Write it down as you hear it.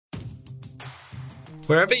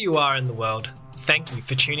Wherever you are in the world, thank you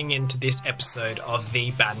for tuning in to this episode of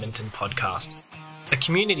the Badminton Podcast, a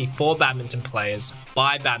community for badminton players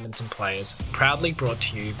by badminton players, proudly brought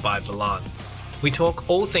to you by Velan. We talk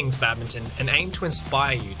all things badminton and aim to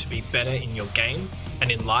inspire you to be better in your game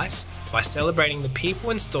and in life by celebrating the people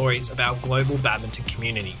and stories of our global badminton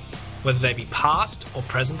community, whether they be past or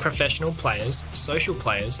present professional players, social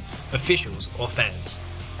players, officials or fans.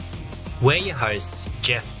 We're your hosts,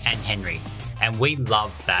 Jeff and Henry, and we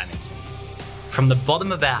love badminton. From the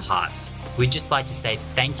bottom of our hearts, we'd just like to say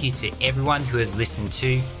thank you to everyone who has listened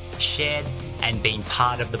to, shared, and been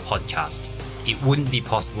part of the podcast. It wouldn't be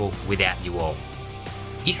possible without you all.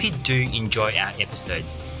 If you do enjoy our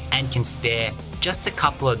episodes and can spare just a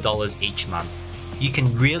couple of dollars each month, you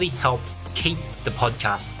can really help keep the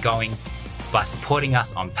podcast going by supporting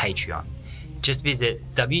us on Patreon. Just visit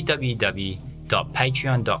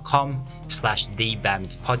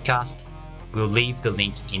www.patreon.com/thebadmintonpodcast. We'll leave the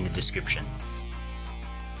link in the description.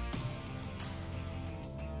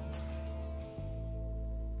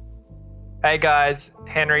 Hey guys,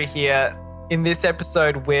 Henry here. In this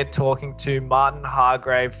episode, we're talking to Martin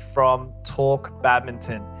Hargrave from Talk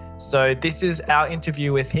Badminton. So this is our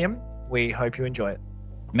interview with him. We hope you enjoy it.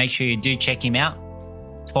 Make sure you do check him out.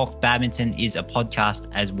 Talk Badminton is a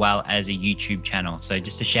podcast as well as a YouTube channel. So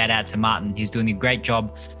just a shout out to Martin. He's doing a great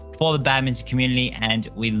job for the badminton community, and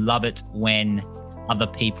we love it when other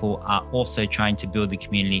people are also trying to build the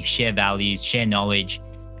community, share values, share knowledge,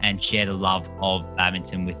 and share the love of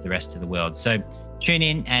badminton with the rest of the world. So tune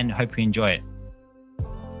in and hope you enjoy it.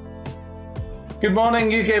 Good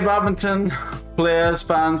morning, UK badminton players,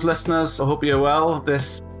 fans, listeners. I hope you're well.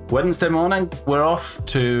 This Wednesday morning, we're off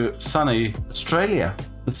to sunny Australia.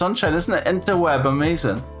 The sunshine, isn't it? Interweb,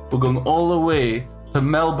 amazing. We're going all the way to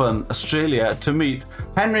Melbourne, Australia to meet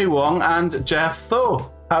Henry Wong and Jeff Tho.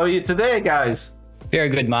 How are you today, guys? Very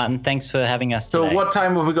good, Martin. Thanks for having us today. So what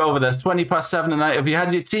time have we got over this? 20 past 7 at night. Have you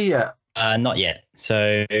had your tea yet? Not yet.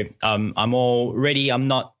 So I'm all ready. I'm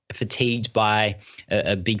not fatigued by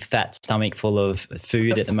a big fat stomach full of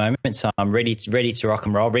food at the moment. So I'm ready to rock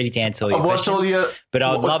and roll, ready to answer all your questions. But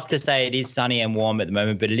I would love to say it is sunny and warm at the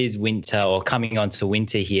moment, but it is winter or coming on to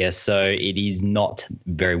winter here. So it is not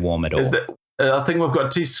very warm at all. I think we've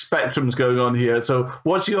got two spectrums going on here. So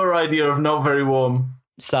what's your idea of not very warm?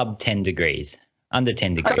 Sub 10 degrees. Under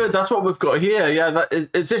 10 degrees. That's what we've got here. Yeah.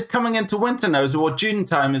 Is it coming into winter now? Is it what June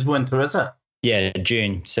time is winter, is it? Yeah,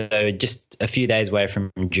 June. So just a few days away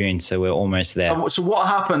from June. So we're almost there. So what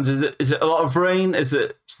happens? Is it a lot of rain? Does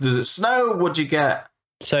it snow? What do you get?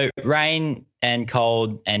 So rain and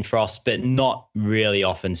cold and frost, but not really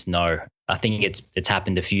often snow. I think it's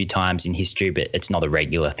happened a few times in history, but it's not a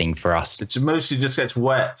regular thing for us. It mostly just gets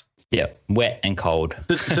wet. Yeah, wet and cold.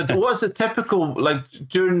 So what's the typical, like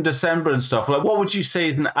during December and stuff, like what would you say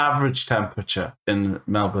is an average temperature in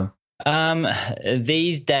Melbourne?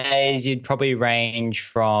 These days you'd probably range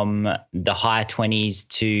from the high 20s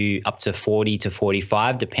to up to 40 to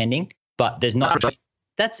 45, depending. But there's not...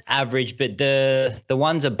 That's average, but the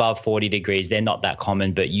ones above 40 degrees, they're not that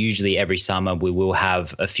common, but usually every summer we will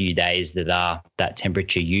have a few days that are that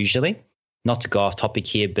temperature usually. Not to go off topic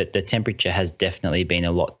here, but the temperature has definitely been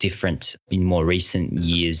a lot different in more recent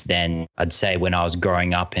years than I'd say when I was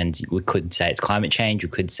growing up, and we could say it's climate change, we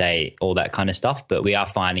could say all that kind of stuff, but we are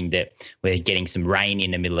finding that we're getting some rain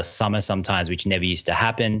in the middle of summer sometimes, which never used to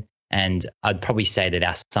happen. And I'd probably say that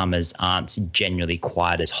our summers aren't generally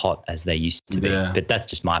quite as hot as they used to be, but that's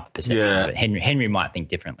just my perception. Yeah. But Henry might think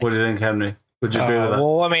differently. What do you think, Henry? Would you agree with that?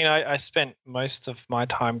 Well, I mean, I spent most of my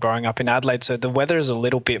time growing up in Adelaide, so the weather is a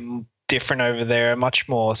little bit different over there, much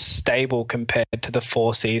more stable compared to the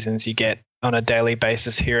four seasons you get on a daily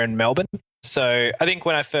basis here in Melbourne. So I think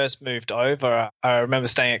when I first moved over, I remember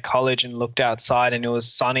staying at college and looked outside and it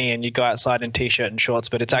was sunny and you go outside in t-shirt and shorts,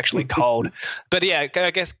 but it's actually cold. But yeah, I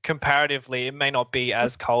guess comparatively, it may not be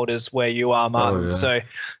as cold as where you are, Martin. Oh, yeah. So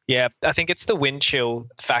yeah, I think it's the wind chill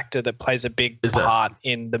factor that plays a big part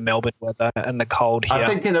in the Melbourne weather and the cold here. I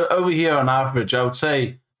think over here on average, I would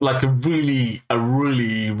say like a really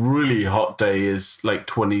hot day is like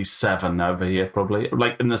 27 over here, probably.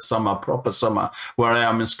 Like in the summer, proper summer, where I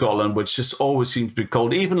am in Scotland, which just always seems to be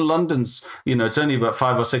cold. Even London's, it's only about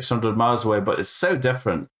 500 or 600 miles away, but it's so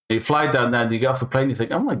different. You fly down there and you get off the plane, you think,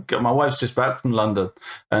 oh my God, my wife's just back from London.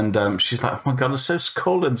 And she's like, oh my God, it's so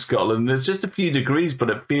cold in Scotland. It's just a few degrees, but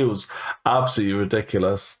it feels absolutely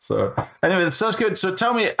ridiculous. So anyway, that sounds good. So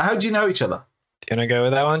tell me, how do you know each other? Do you want to go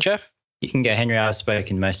with that one, Jeff? You can go, Henry. I've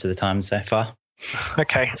spoken most of the time so far.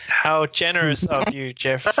 Okay. How generous of you,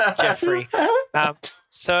 Jeffrey.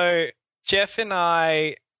 So Jeff and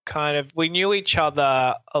I we knew each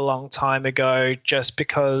other a long time ago just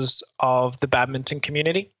because of the badminton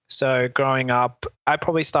community. So growing up, I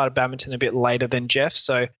probably started badminton a bit later than Jeff.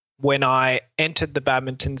 So when I entered the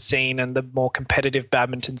badminton scene and the more competitive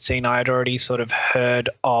badminton scene, I had already sort of heard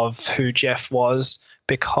of who Jeff was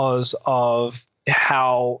because of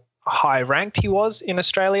how high ranked he was in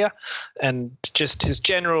Australia and just his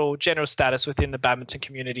general status within the badminton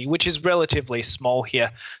community, which is relatively small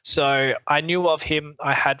here. So I knew of him.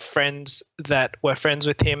 I had friends that were friends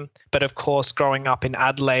with him. But of course, growing up in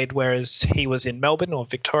Adelaide, whereas he was in Melbourne or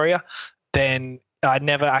Victoria, then I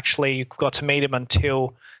never actually got to meet him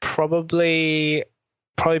until probably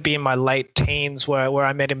be in my late teens where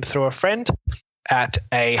I met him through a friend at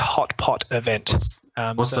a hot pot event.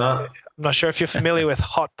 What's that? I'm not sure if you're familiar with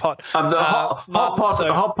hot pot. Hot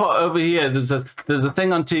pot over here. There's a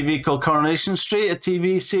thing on TV called Coronation Street, a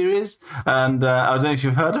TV series, and I don't know if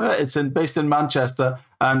you've heard of it. It's based in Manchester,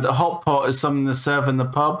 and a hot pot is something they serve in the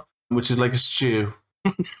pub, which is like a stew.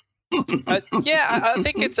 I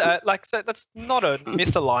think it's that's not a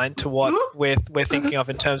misaligned to what we're thinking of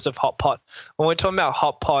in terms of hot pot. When we're talking about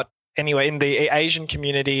hot pot, anyway, in the Asian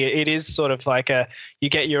community, it is sort of like you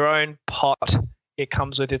get your own pot. It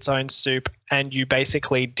comes with its own soup, and you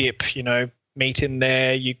basically dip, meat in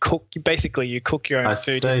there. You cook your own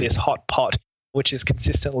food in this hot pot, which is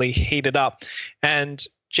consistently heated up. And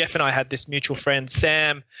Jeff and I had this mutual friend,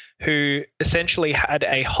 Sam, who essentially had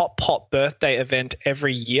a hot pot birthday event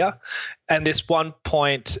every year. And this one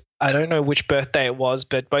point, I don't know which birthday it was,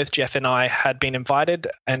 but both Jeff and I had been invited,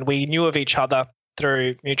 and we knew of each other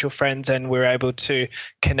through mutual friends, and we were able to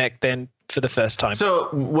connect then for the first time. So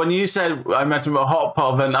when you said I met him at a hot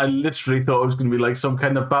pot event, I literally thought it was going to be like some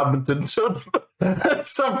kind of badminton tournament,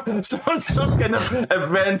 some kind of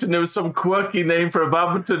event, and it was some quirky name for a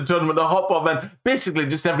badminton tournament, a hot pot event. Basically,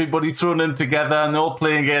 just everybody thrown in together and all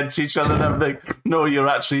playing against each other and everything. No, you're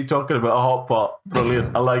actually talking about a hot pot.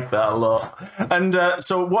 Brilliant. I like that a lot. And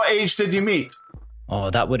so, what age did you meet?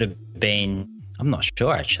 Oh, that would have been. I'm not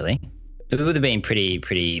sure actually. It would have been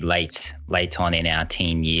pretty late on in our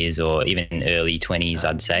teen years, or even early 20s,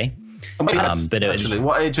 I'd say. But actually,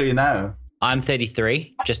 what age are you now? I'm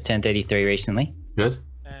 33, just turned 33 recently. Good.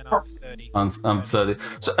 And I'm 30. I'm 30.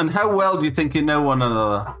 So, and how well do you think you know one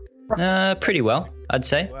another? Pretty well, I'd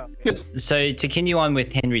say. Good. So to continue on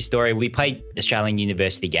with Henry's story, we played Australian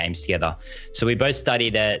university games together. So we both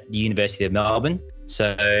studied at the University of Melbourne.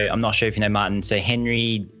 So I'm not sure if you know Martin. So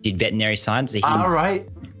Henry did veterinary science. Right.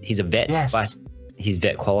 He's a vet, but he's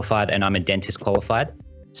vet qualified, and I'm a dentist qualified.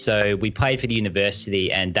 So we played for the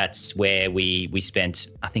university, and that's where we spent,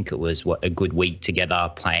 I think it was a good week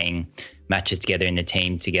together, playing matches together in the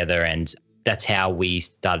team together, and that's how we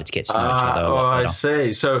started to get to know each other. Oh, I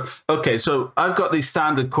see. So I've got these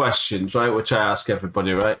standard questions, right, which I ask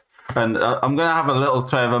everybody, right? And I'm going to have a little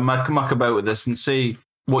try of a muck about with this and see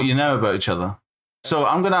what you know about each other. So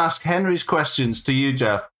I'm going to ask Henry's questions to you,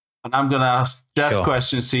 Jeff. And I'm going to ask Jeff's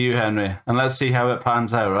questions to you, Henry. And let's see how it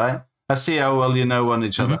pans out, right? Let's see how well you know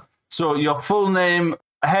each other. So your full name,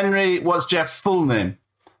 Henry, what's Jeff's full name?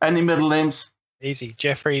 Any middle names? Easy.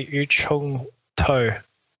 Jeffrey Uchung To.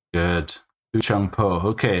 Good. Uchung Po.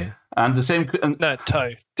 Okay. And the same... No,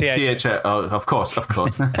 To. TH. Oh, of course.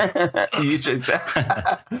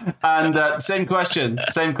 And same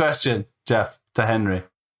question, Jeff, to Henry.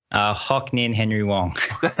 Hock Nin Henry Wong.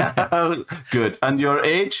 Good. And your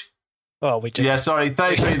age? Oh, we just... Yeah, sorry,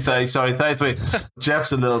 33.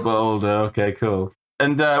 Jeff's a little bit older. Okay, cool.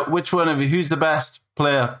 And which one of you, who's the best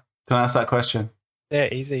player? Can I ask that question?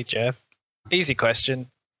 Yeah, easy, Jeff. Easy question.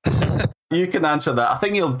 You can answer that. I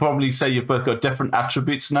think you'll probably say you've both got different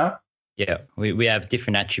attributes now. Yeah, we have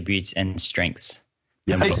different attributes and strengths.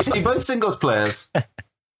 Yeah. You're both singles players.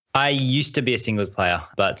 I used to be a singles player,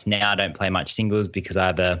 but now I don't play much singles because I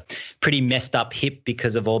have a pretty messed up hip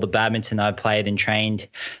because of all the badminton I played and trained.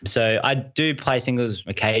 So I do play singles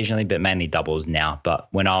occasionally, but mainly doubles now. But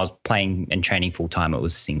when I was playing and training full time, it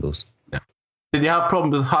was singles. Yeah. Did you have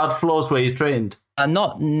problems with hard floors where you trained?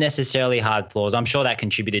 Not necessarily hard floors. I'm sure that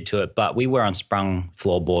contributed to it, but we were on sprung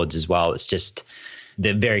floorboards as well. It's just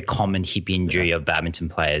the very common hip injury of badminton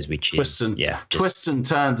players, which is twists and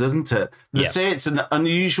turns, isn't it? They say it's an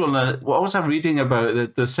unusual. What was I reading about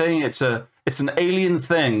it? They're saying it's an alien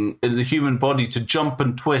thing in the human body to jump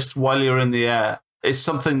and twist while you're in the air. It's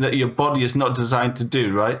something that your body is not designed to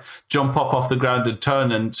do, right? Jump up off the ground and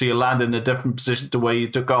turn, and so you land in a different position to where you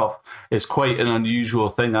took off. It's quite an unusual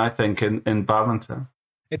thing, I think, in badminton.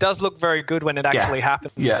 It does look very good when it actually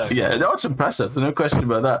happens. Yeah. No, it's impressive. No question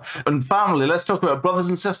about that. And family, let's talk about brothers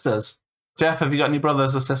and sisters. Jeff, have you got any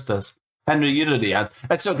brothers or sisters? Henry, you already had.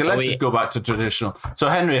 It's okay. Let's just go back to traditional. So,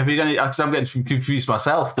 Henry, have you got any? Because I'm getting confused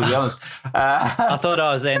myself, to be honest. I thought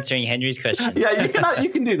I was answering Henry's question. Yeah, you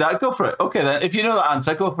can do that. Go for it. Okay, then. If you know that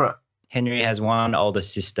answer, go for it. Henry has one older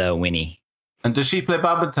sister, Winnie. And does she play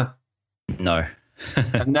badminton? No.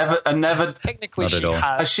 and never. Technically, she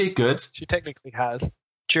has. Is she good? She technically has.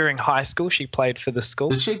 During high school, she played for the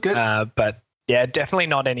school. Is she good? But yeah, definitely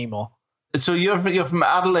not anymore. So you're from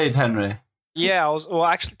Adelaide, Henry? Yeah,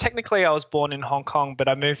 technically I was born in Hong Kong, but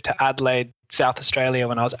I moved to Adelaide, South Australia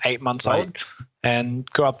when I was 8 months old and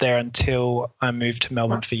grew up there until I moved to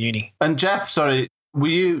Melbourne for uni. And Jeff, sorry, are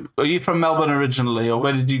you from Melbourne originally, or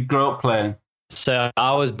where did you grow up playing? So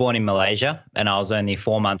I was born in Malaysia, and I was only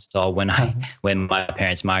 4 months old when my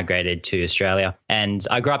parents migrated to Australia. And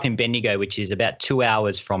I grew up in Bendigo, which is about 2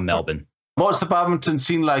 hours from Melbourne. What's the badminton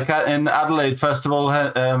scene like in Adelaide? First of all,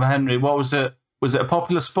 Henry, what was it? Was it a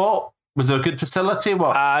popular sport? Was there a good facility?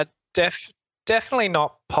 What? Definitely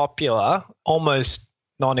not popular. Almost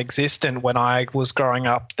non-existent when I was growing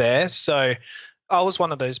up there. So I was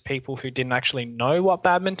one of those people who didn't actually know what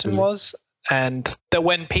badminton was. And that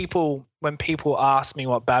when people asked me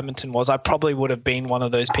what badminton was, I probably would have been one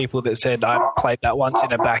of those people that said I played that once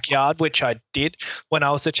in a backyard, which I did when I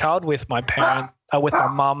was a child with my with my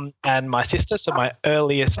mum and my sister. So my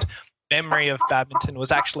earliest memory of badminton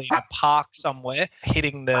was actually in a park somewhere,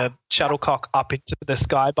 hitting the shuttlecock up into the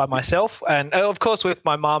sky by myself, and of course with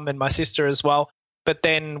my mum and my sister as well. But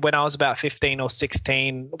then when I was about 15 or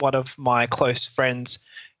 16, one of my close friends,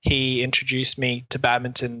 he introduced me to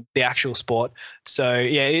badminton, the actual sport. So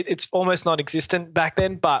yeah, it's almost non-existent back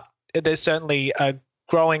then, but there's certainly a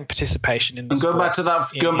growing participation in the sport.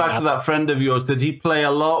 Going back to that friend of yours, did he play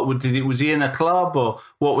a lot? Was he in a club, or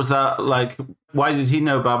what was that like? Why did he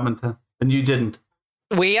know badminton and you didn't?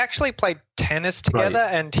 We actually played tennis together,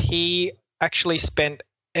 and he actually spent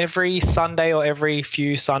every Sunday or every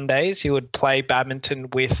few Sundays, he would play badminton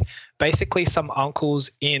with basically some uncles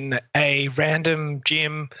in a random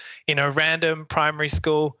gym in a random primary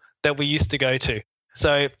school that we used to go to.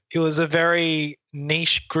 So it was a very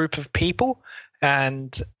niche group of people.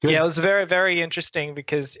 And yeah, it was very, very interesting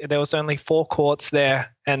because there was only 4 courts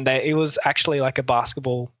there, and it was actually like a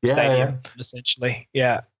basketball stadium, essentially.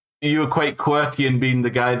 Yeah. You were quite quirky in being the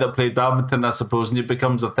guy that played badminton, I suppose, and it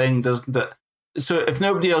becomes a thing, doesn't it? So if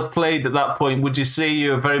nobody else played at that point, would you say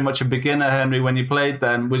you were very much a beginner, Henry, when you played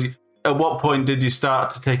then? At what point did you start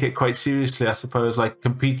to take it quite seriously, I suppose, like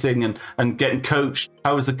competing and getting coached?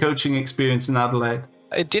 How was the coaching experience in Adelaide?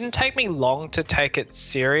 It didn't take me long to take it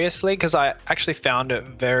seriously because I actually found it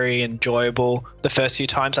very enjoyable the first few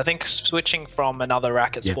times. I think switching from another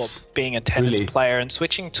racket sport, being a tennis player, and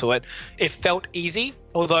switching to it, it felt easy,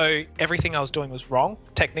 although everything I was doing was wrong,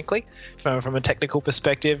 technically, from a technical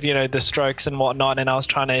perspective, the strokes and whatnot, and I was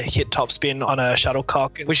trying to hit topspin on a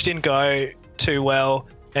shuttlecock, which didn't go too well.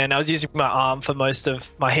 And I was using my arm for most of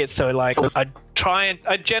my hits. So like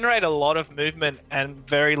I'd generate a lot of movement and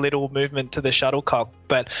very little movement to the shuttlecock.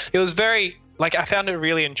 But it was I found it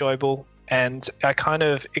really enjoyable. And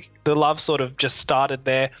the love sort of just started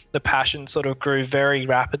there. The passion sort of grew very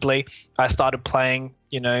rapidly. I started playing,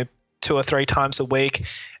 2 or 3 times a week.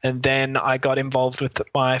 And then I got involved with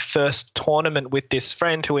my first tournament with this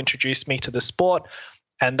friend who introduced me to the sport.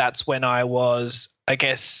 And that's when I was, I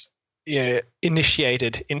guess,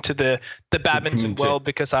 initiated into the badminton world,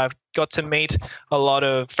 because I've got to meet a lot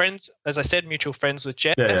of friends, as I said, mutual friends with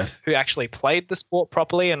Jeff, who actually played the sport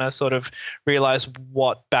properly, and I sort of realized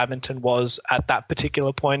what badminton was at that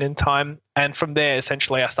particular point in time. And from there,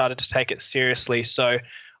 essentially, I started to take it seriously. So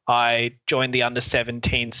I joined the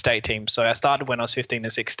under-17 state team. So I started when I was 15 or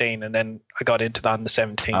 16, and then I got into the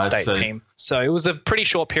under-17 state team. So it was a pretty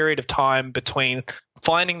short period of time between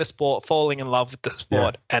finding the sport, falling in love with the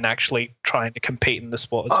sport, and actually trying to compete in the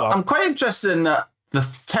sport as well. I'm quite interested in the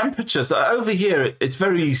temperatures. Over here, it's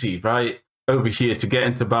very easy, right? Over here to get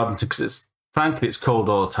into badminton because frankly, it's cold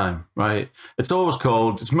all the time, right? It's always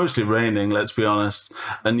cold. It's mostly raining, let's be honest.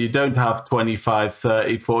 And you don't have 25,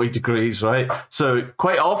 30, 40 degrees, right? So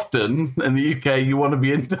quite often in the UK, you want to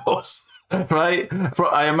be indoors. Right,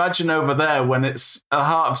 I imagine over there when it's a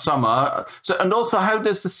heart of summer. So, and also, how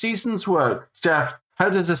does the seasons work, Jeff? How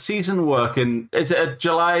does a season work? Is it a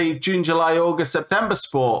June, July, August, September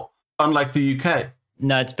sport, unlike the UK?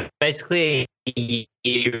 No, it's basically a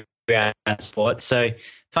year-round sport. So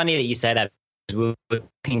funny that you say that. We were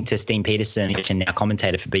talking to Steen Peterson, our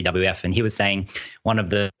commentator for BWF, and he was saying one of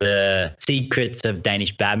the secrets of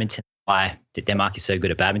Danish badminton, why Denmark is so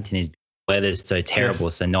good at badminton, is weather's so terrible,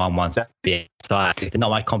 so no one wants to be outside.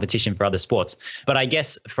 Not like competition for other sports. But I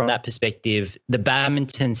guess from that perspective, the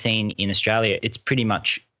badminton scene in Australia, it's pretty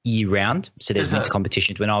much year round. So there's winter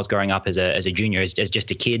competitions. When I was growing up as a junior, as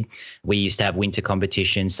just a kid, we used to have winter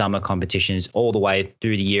competitions, summer competitions, all the way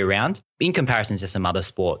through the year round. In comparison to some other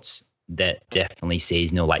sports that definitely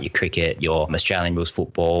seasonal, like your cricket, your Australian rules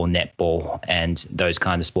football, netball, and those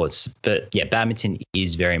kind of sports. But yeah, badminton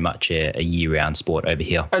is very much a year-round sport over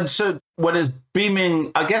here. And so when it's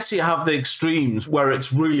beaming, I guess you have the extremes where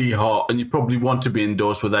it's really hot and you probably want to be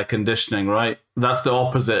indoors with air conditioning, right? That's the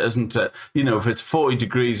opposite, isn't it? You know, if it's 40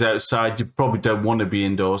 degrees outside, you probably don't want to be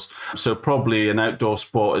indoors. So probably an outdoor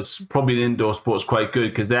sport is probably an indoor sport is quite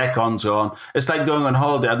good because the aircon's on. It's like going on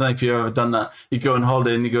holiday. I don't know if you've ever done that. You go on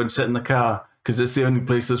holiday and you go and sit in the car because it's the only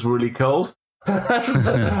place that's really cold.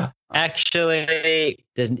 Actually,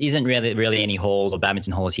 there isn't really any halls or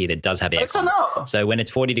badminton halls here that does have aircon. So when it's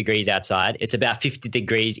 40 degrees outside, it's about 50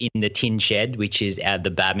 degrees in the tin shed, which is at the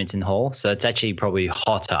badminton hall. So it's actually probably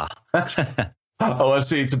hotter. Oh, I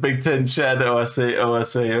see. It's a big tin shed. Oh, I see.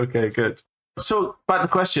 Okay, good. So back to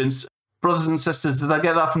questions. Brothers and sisters, did I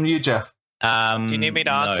get that from you, Jeff? Do you need me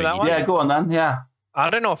to answer that one? Yeah, go on then. Yeah. I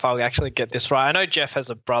don't know if I'll actually get this right. I know Jeff has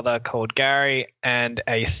a brother called Gary and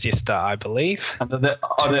a sister, I believe. And are they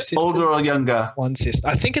older or younger? One sister.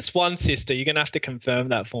 I think it's one sister. You're going to have to confirm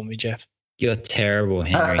that for me, Jeff. You're terrible,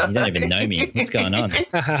 Henry. You don't even know me. What's going on?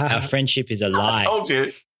 Our friendship is a lie. I told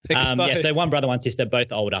you. Yeah, so one brother, one sister,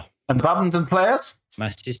 both older. And badminton players? My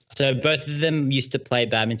sister, so both of them used to play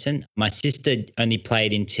badminton. My sister only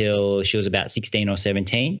played until she was about 16 or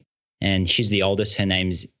 17. And she's the oldest. Her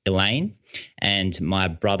name's Elaine. And my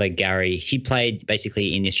brother, Gary, he played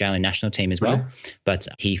basically in the Australian national team as well. Really? But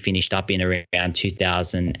he finished up in around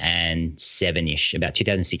 2007-ish, about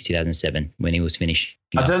 2006, 2007, when he was finished.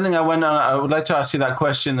 I don't think I went on. I would like to ask you that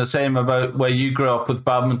question, the same about where you grew up with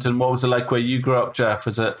badminton. What was it like where you grew up, Jeff?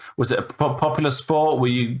 Was it a popular sport? Were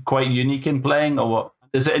you quite unique in playing, or what?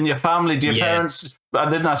 Is it in your family? Do your parents? I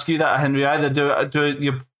didn't ask you that, Henry, either. Do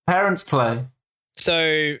your parents play?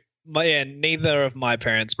 So... neither of my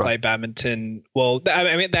parents play badminton. Well,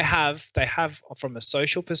 I mean, they have from a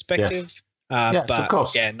social perspective. Yes, but, of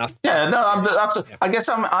course. Yeah, nothing. Yeah, no, I guess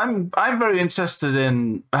I'm very interested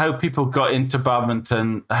in how people got into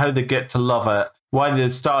badminton, how they get to love it, why they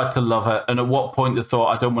started to love it, and at what point they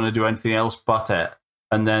thought, I don't want to do anything else but it,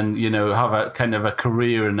 and then have a kind of a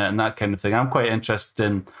career in it and that kind of thing. I'm quite interested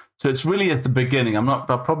in. So it's really at the beginning. I'm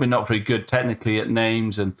probably not very good technically at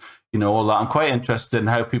names and all that. I'm quite interested in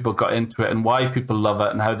how people got into it and why people love it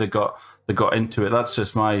and how they got into it. That's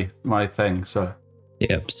just my thing. So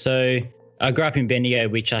yep. So I grew up in Bendigo,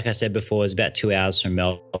 which, like I said before, is about 2 hours from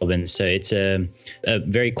Melbourne. So it's a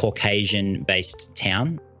very Caucasian-based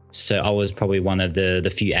town. So I was probably one of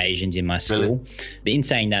the few Asians in my school. Really? But in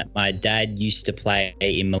saying that, my dad used to play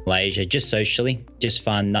in Malaysia just socially, just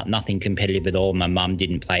fun, nothing competitive at all. My mum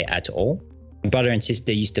didn't play at all. My brother and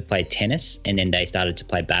sister used to play tennis, and then they started to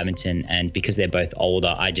play badminton. And because they're both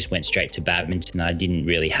older, I just went straight to badminton. I didn't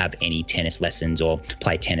really have any tennis lessons or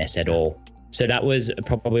play tennis at all. So that was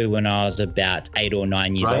probably when I was about 8 or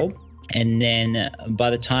 9 years old. And then by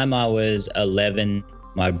the time I was 11,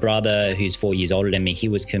 my brother, who's 4 years older than me, he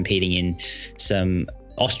was competing in some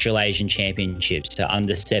Australasian championships, so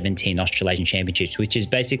under 17 Australasian championships, which is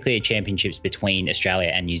basically a championships between Australia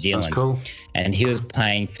and New Zealand. That's cool. And he was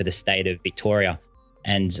playing for the state of Victoria,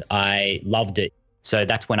 and I loved it. So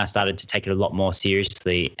that's when I started to take it a lot more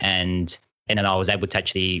seriously, and then I was able to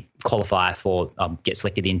actually qualify for get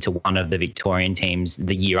selected into one of the Victorian teams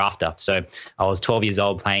the year after. So I was 12 years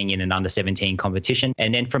old playing in an under 17 competition.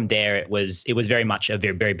 And then from there, it was very much a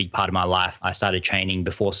very, very big part of my life. I started training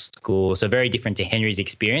before school. So very different to Henry's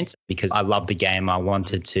experience because I loved the game. I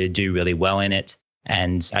wanted to do really well in it.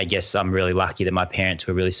 And I guess I'm really lucky that my parents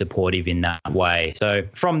were really supportive in that way. So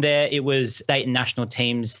from there, it was state and national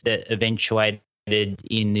teams that eventuated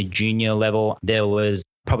in the junior level. There was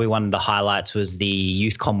probably one of the highlights was the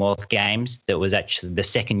Youth Commonwealth Games. That was actually the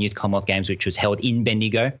second Youth Commonwealth Games, which was held in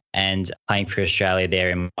Bendigo, and playing for Australia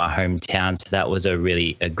there in my hometown. So that was a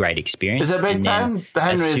great experience. Is it a big town,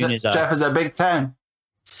 Henry? Jeff, is it a big town?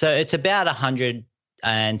 So it's about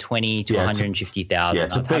 120 to 150,000. Yeah,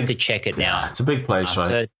 I'd have to check it now. It's a big place,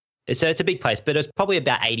 right? So it's a big place, but it was probably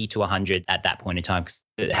about 80 to 100 at that point in time because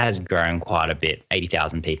it has grown quite a bit,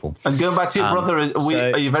 80,000 people. And going back to your brother,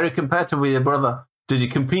 are you very competitive with your brother? Did you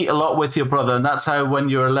compete a lot with your brother? And that's how when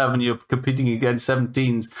you're 11, you're competing against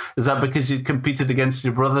 17s. Is that because you competed against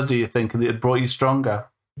your brother, do you think, and it brought you stronger?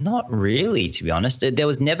 Not really, to be honest. There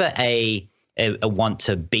was never a want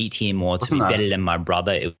to beat him or to be better than my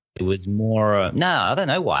brother. It was more, no, I don't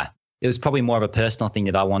know why. it was probably more of a personal thing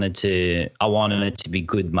that I wanted it to be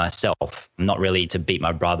good myself, not really to beat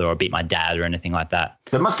my brother or beat my dad or anything like that.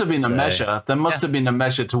 There must have been a measure. There must have been a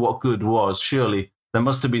measure to what good was, surely. There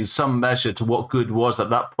must have been some measure to what good was at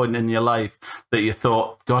that point in your life that you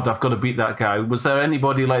thought, God, I've got to beat that guy. Was there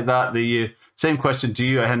anybody like that same question to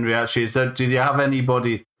you, Henry, actually, did you have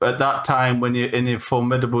anybody at that time when you're in your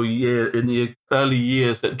formidable year, in your early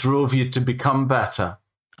years, that drove you to become better?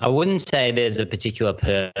 I wouldn't say there's a particular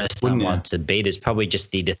person I want to be. There's probably just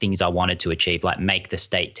the things I wanted to achieve, like make the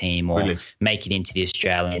state team or make it into the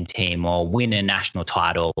Australian team or win a national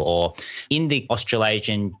title. Or in the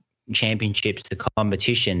Australasian Championships, the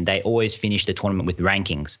competition, they always finish the tournament with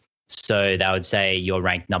rankings. So they would say you're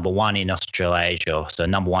ranked number 1 in Australasia, so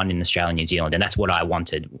number 1 in Australia and New Zealand. And that's what I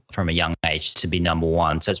wanted from a young age, to be number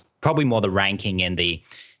 1. So it's probably more the ranking and the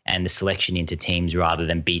selection into teams rather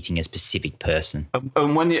than beating a specific person.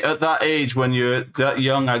 And when you're at that age, when you're that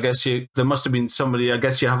young, I guess there must have been somebody, I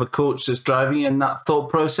guess you have a coach that's driving you in that thought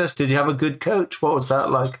process. Did you have a good coach? What was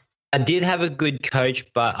that like? I did have a good coach,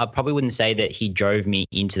 but I probably wouldn't say that he drove me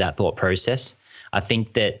into that thought process. I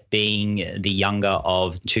think that being the younger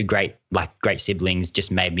of 2 great siblings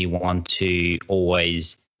just made me want to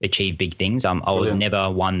always achieve big things. I was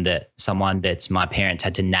never someone that my parents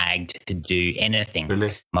had to nag to do anything.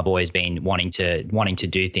 Really? I've always been wanting to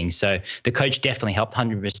do things. So the coach definitely helped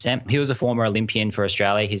 100%. He was a former Olympian for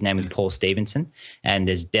Australia. His name was Paul Stevenson. And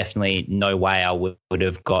there's definitely no way I would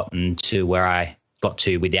have gotten to where I got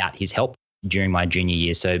to without his help during my junior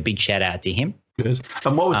year. So big shout out to him. Good.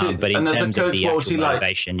 And what was it? But in terms of the actual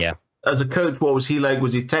motivation, like? As a coach, what was he like?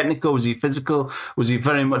 Was he technical? Was he physical? Was he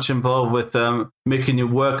very much involved with making you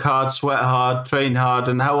work hard, sweat hard, train hard?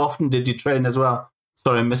 And how often did you train as well?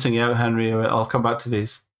 Sorry, I'm missing you out, Henry. I'll come back to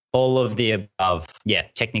these. All of the above. Yeah,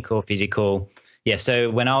 technical, physical. Yeah,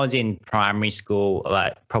 so when I was in primary school,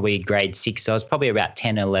 like probably grade 6, I was probably about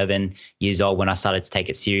 10, 11 years old when I started to take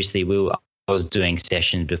it seriously. I was doing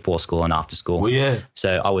sessions before school and after school. Well, yeah.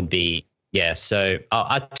 So I would be... Yeah, so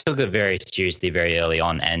I took it very seriously very early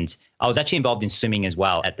on, and I was actually involved in swimming as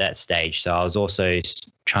well at that stage. So I was also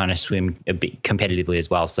trying to swim a bit competitively as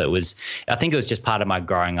well. So I think it was just part of my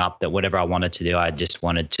growing up that whatever I wanted to do, I just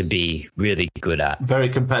wanted to be really good at. Very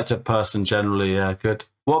competitive person generally, yeah, good.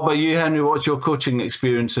 What about you, Henry? What's your coaching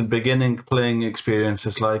experience and beginning playing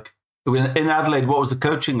experiences like? In Adelaide, what was the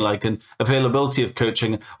coaching like and availability of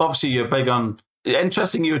coaching? Obviously, you're big on...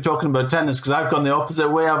 Interesting you were talking about tennis, because I've gone the opposite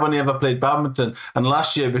way. I've only ever played badminton, and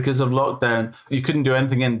last year, because of lockdown, you couldn't do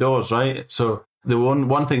anything indoors, right? So the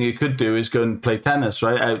one thing you could do is go and play tennis,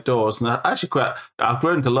 right, outdoors. And I've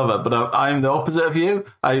grown to love it, but I'm the opposite of you.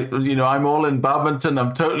 I'm all in badminton.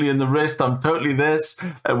 I'm totally in the wrist. I'm totally this,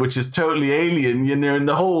 which is totally alien, and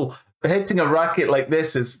the whole hitting a racket like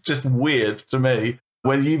this is just weird to me.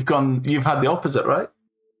 When you've had the opposite, right?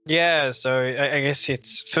 Yeah, so I guess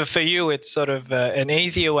it's for you. It's sort of an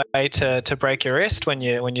easier way to break your wrist when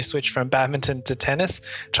you switch from badminton to tennis.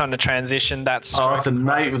 Trying to transition that. Oh, it's a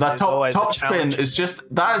night. That top spin is just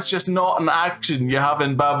not an action you have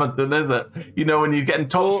in badminton, is it? When you're getting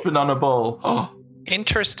top spin on a ball. Oh.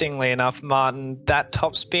 Interestingly enough, Martin, that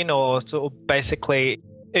top spin, or sort of basically,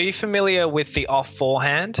 are you familiar with the off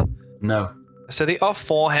forehand? No. So the off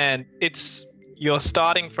forehand, you're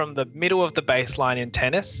starting from the middle of the baseline in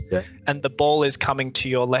tennis, and the ball is coming to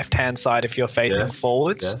your left-hand side if you're facing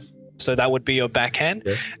forwards. Yes. So that would be your backhand.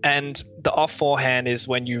 Yes. And the off forehand is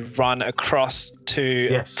when you run across to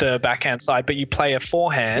the backhand side, but you play a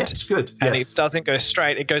forehand. Yes, good. And it doesn't go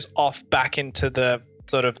straight. It goes off back into the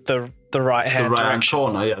sort of the right-hand the right-hand direction.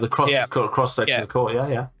 corner, the cross section of the court,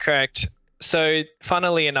 yeah. Correct. So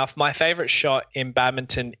funnily enough, my favorite shot in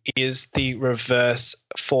badminton is the reverse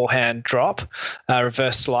forehand drop,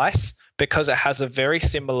 reverse slice, because it has a very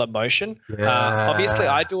similar motion. Obviously,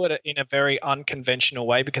 I do it in a very unconventional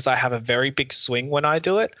way because I have a very big swing when I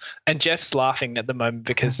do it. And Jeff's laughing at the moment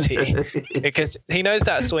because he knows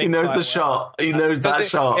that swing. He knows the shot. He knows that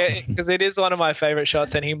shot. Because it is one of my favorite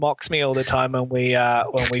shots, and he mocks me all the time when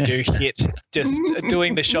we do hit, just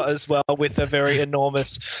doing the shot as well with a very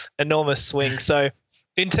enormous swing. So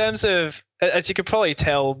in terms of, as you could probably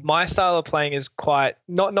tell, my style of playing is quite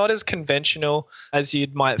not as conventional as you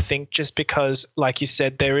might think, just because, like you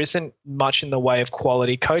said, there isn't much in the way of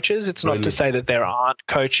quality coaches. It's not to say that there aren't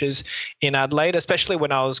coaches in Adelaide, especially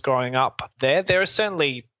when I was growing up there. There are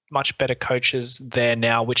certainly much better coaches there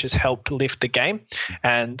now, which has helped lift the game,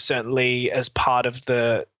 and certainly as part of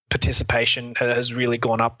the participation has really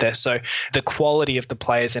gone up there. So the quality of the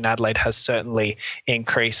players in Adelaide has certainly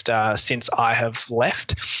increased since I have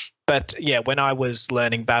left. But yeah, when I was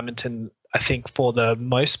learning badminton, I think for the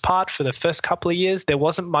most part, for the first couple of years, there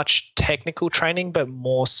wasn't much technical training, but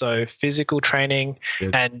more so physical training.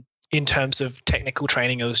 Good. And in terms of technical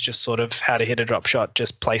training, it was just sort of how to hit a drop shot,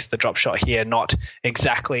 just place the drop shot here, not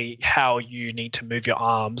exactly how you need to move your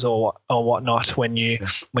arms or whatnot when you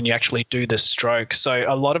actually do the stroke. So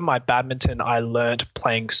a lot of my badminton I learned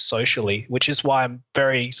playing socially, which is why I'm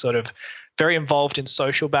very involved in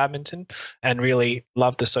social badminton and really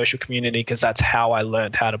love the social community, because that's how I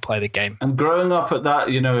learned how to play the game. And growing up at that,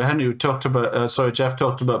 Jeff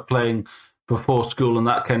talked about playing before school and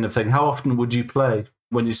that kind of thing. How often would you play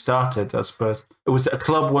when you started, I suppose? Was it a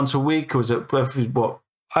club once a week, or was it what?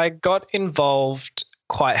 I got involved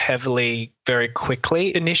quite heavily very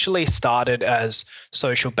quickly. Initially started as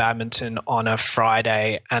social badminton on a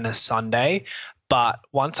Friday and a Sunday, but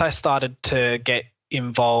once I started to get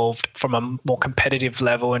involved from a more competitive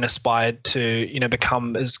level and aspired to,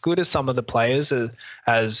 become as good as some of the players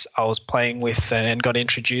as I was playing with and got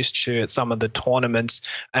introduced to at some of the tournaments,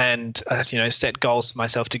 and set goals for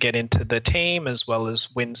myself to get into the team as well as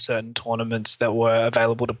win certain tournaments that were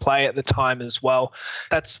available to play at the time as well.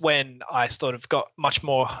 That's when I sort of got much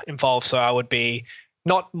more involved. So I would be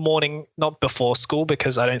not before school,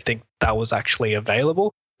 because I don't think that was actually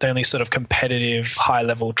available. The only sort of competitive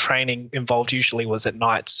high-level training involved usually was at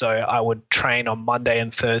night. So I would train on Monday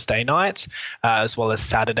and Thursday nights, as well as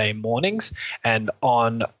Saturday mornings. And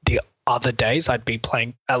on the other days, I'd be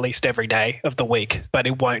playing at least every day of the week, but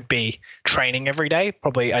it won't be training every day.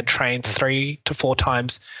 Probably I'd train 3 to 4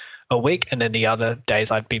 times a week. And then the other days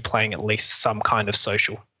I'd be playing at least some kind of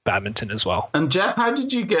social badminton as well. And Jeff,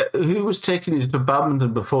 who was taking you to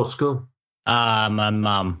badminton before school? My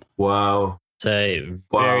mum. Wow. So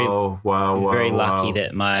very lucky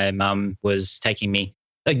that my mum was taking me.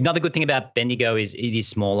 Another good thing about Bendigo is it is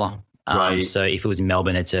smaller. Right. So if it was in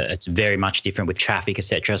Melbourne, it's very much different with traffic,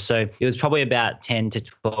 etc. So it was probably about 10 to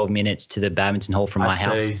 12 minutes to the badminton hall from my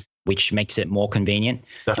house, which makes it more convenient.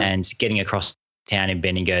 Definitely. And getting across town in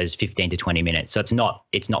Bendigo is 15 to 20 minutes. So it's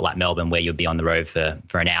not like Melbourne where you'll be on the road for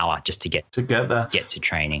an hour just to get there, get to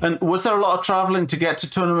training. And was there a lot of traveling to get to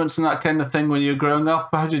tournaments and that kind of thing when you were growing up?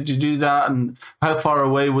 How did you do that? And how far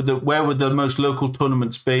away where would the most local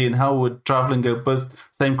tournaments be, and how would traveling go?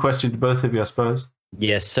 Same question to both of you, I suppose.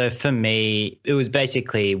 Yes. So for me, it was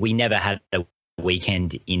basically, we never had a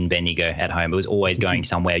weekend in Bendigo at home. It was always going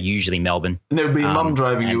somewhere, usually Melbourne. And it would be mum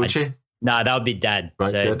driving you, would she? No, that would be Dad.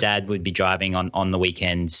 Right, so good. Dad would be driving on the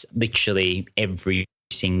weekends, literally every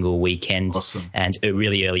single weekend. Awesome. And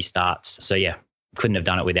really early starts. So yeah, couldn't have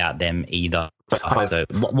done it without them either. So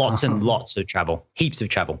lots and lots of travel, heaps of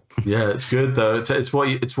travel. Yeah, it's good though. It's what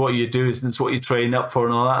you do, it's what you train up for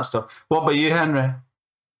and all that stuff. What about you, Henry?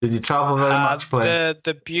 Did you travel very much playing?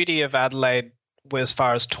 The beauty of Adelaide, as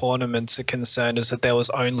far as tournaments are concerned, is that there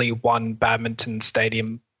was only one badminton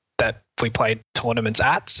stadium that we played tournaments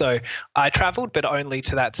at. So I travelled, but only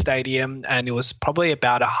to that stadium, and it was probably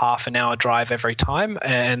about a half an hour drive every time.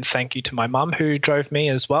 And thank you to my mum who drove me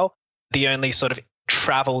as well. The only sort of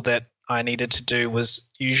travel that I needed to do was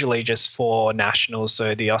usually just for nationals,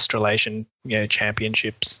 so the Australasian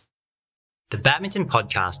championships. The Badminton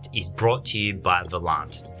Podcast is brought to you by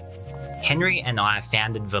Volant. Henry and I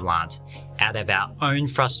founded Volant out of our own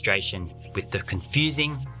frustration with the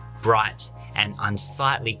confusing, bright, and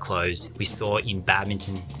unsightly clothes we saw in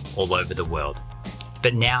badminton all over the world.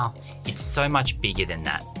 But now it's so much bigger than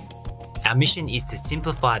that. Our mission is to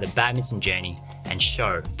simplify the badminton journey and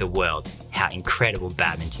show the world how incredible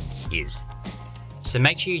badminton is. So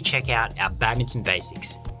make sure you check out our badminton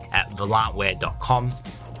basics at volantwear.com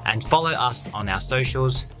and follow us on our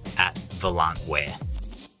socials at volantwear.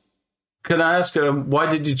 Can I ask,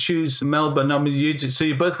 why did you choose Melbourne? I mean, so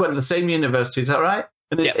you both went to the same university, is that right?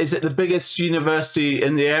 And Yep. Is it the biggest university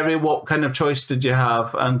in the area? What kind of choice did you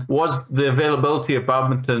have? And was the availability of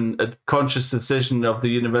badminton a conscious decision of the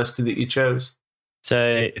university that you chose?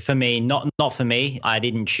 So for me, not for me. I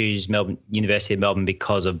didn't choose University of Melbourne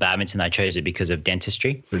because of badminton. I chose it because of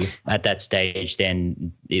dentistry. Really? At that stage,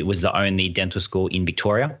 then it was the only dental school in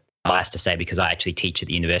Victoria. I'm biased to say because I actually teach at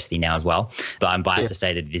the university now as well. But I'm biased to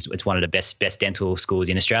say that it's one of the best dental schools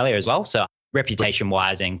in Australia as well. So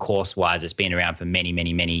reputation-wise and course-wise, it's been around for many,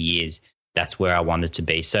 many, many years. That's where I wanted to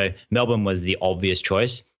be. So Melbourne was the obvious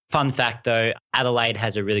choice. Fun fact, though, Adelaide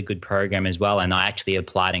has a really good program as well, and I actually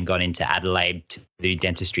applied and got into Adelaide to do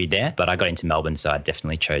dentistry there, but I got into Melbourne, so I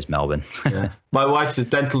definitely chose Melbourne. Yeah. My wife's a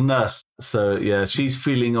dental nurse, so yeah, she's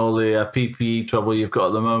feeling all the PPE trouble you've got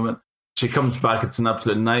at the moment. She comes back, it's an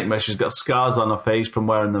absolute nightmare. She's got scars on her face from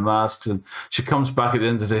wearing the masks, and she comes back at the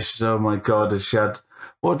end of the day, she says, oh my God, has she had...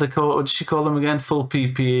 What did she call them again? Full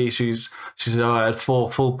PPE. She said, oh, I had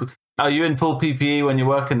full. Are you in full PPE when you're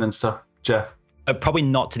working and stuff, Jeff? Probably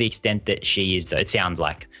not to the extent that she is, though, it sounds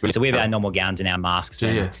like. So we have our normal gowns and our masks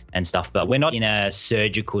and stuff, but we're not in a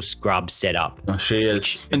surgical scrub setup. Oh, she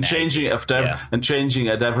is. And changing it and changing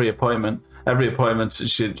it at every appointment. Every appointment,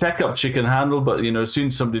 checkup she can handle, but as soon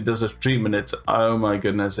as somebody does a treatment, it's, oh my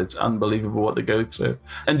goodness, it's unbelievable what they go through.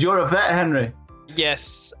 And you're a vet, Henry?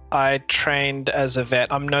 Yes, I trained as a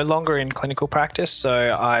vet. I'm no longer in clinical practice,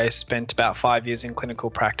 so I spent about 5 years in clinical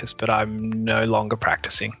practice, but I'm no longer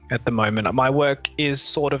practicing at the moment. My work is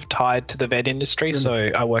sort of tied to the vet industry, so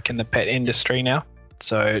I work in the pet industry now.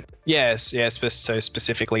 So yes, so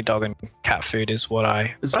specifically dog and cat food is what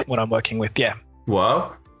I'm working with. Yeah.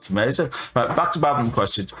 Wow, it's amazing. Right, back to badminton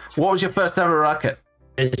questions. What was your first ever racket?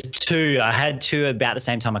 There's two. I had two about the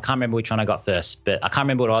same time. I can't remember which one I got first, but I can't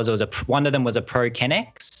remember what it was. One of them was a Pro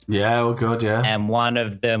Kennex. Yeah, oh good, yeah. And one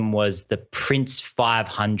of them was the Prince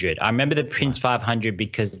 500. I remember the Prince 500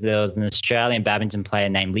 because there was an Australian badminton player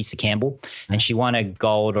named Lisa Campbell, and she won a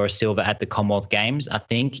gold or a silver at the Commonwealth Games, I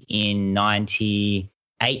think, in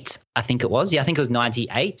 98, I think it was. Yeah, I think it was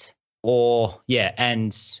 98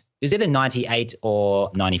 and it was either 98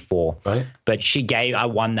 or 94. Right. But I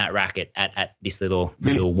won that racket at this little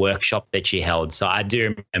workshop that she held. So I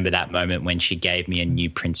do remember that moment when she gave me a new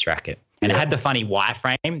Prince racket. And it had the funny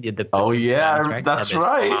wireframe. That's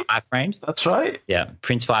right. Wireframes. That's right. Yeah,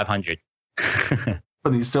 Prince 500.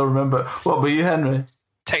 But you still remember. What about you, Henry?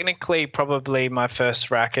 Technically, probably my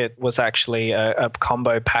first racket was actually a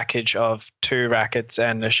combo package of 2 rackets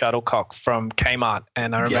and a shuttlecock from Kmart.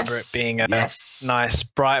 And I remember it being a nice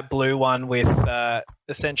bright blue one with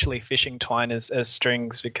essentially fishing twine as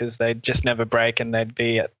strings, because they'd just never break and they'd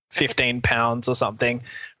be at 15 pounds or something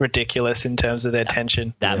ridiculous in terms of their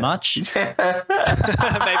tension. That much? Maybe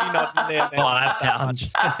not 5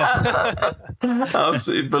 pounds.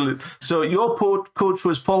 Absolutely brilliant. So your coach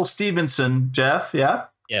was Paul Stevenson, Jeff, yeah?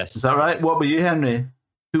 Yes. Is that right? What were you, Henry?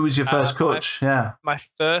 Who was your first coach? My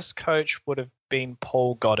first coach would have been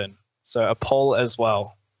Paul Godden. So a Paul as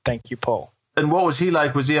well. Thank you, Paul. And what was he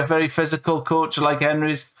like? Was he a very physical coach like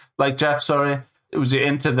Jeff, sorry? Was he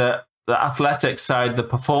into the athletic side, the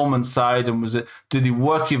performance side, and did he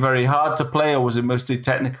work you very hard to play, or was it mostly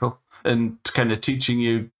technical and kind of teaching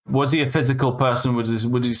you? Was he a physical person? Was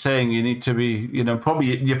he saying you need to be,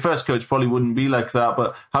 probably your first coach probably wouldn't be like that,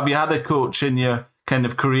 but have you had a coach in your kind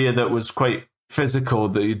of career that was quite physical,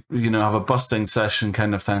 that you have a busting session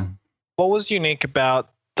kind of thing? What was unique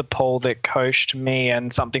about the Paul that coached me,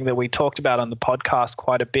 and something that we talked about on the podcast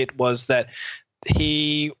quite a bit, was that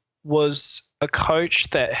he was a coach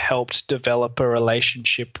that helped develop a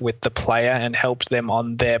relationship with the player and helped them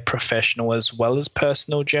on their professional as well as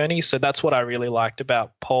personal journey. So that's what I really liked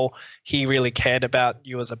about Paul. He really cared about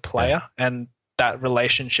you as a player, and that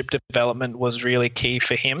relationship development was really key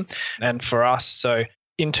for him and for us. So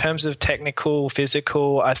in terms of technical,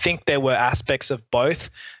 physical, I think there were aspects of both,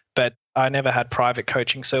 but I never had private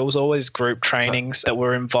coaching. So it was always group trainings that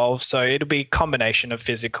were involved. So it'll be a combination of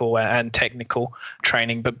physical and technical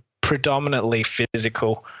training, but predominantly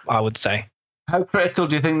physical, I would say. How critical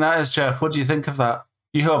do you think that is, Jeff? What do you think of that?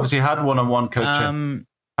 You obviously had one-on-one coaching.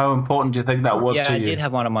 How important do you think that was to you? Yeah, I did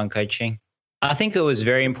have one-on-one coaching. I think it was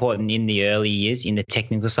very important in the early years in the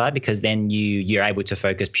technical side, because then you're able to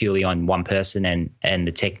focus purely on one person and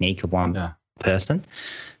the technique of one person.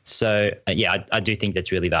 So, I do think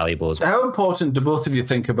that's really valuable as well. How important do both of you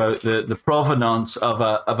think about the provenance of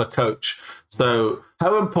a coach? So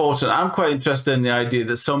how important, I'm quite interested in the idea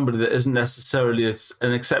that somebody that isn't necessarily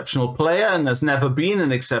an exceptional player and has never been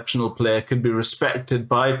an exceptional player could be respected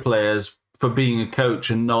by players for being a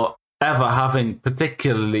coach and not ever having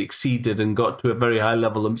particularly exceeded and got to a very high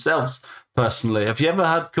level themselves personally. Have you ever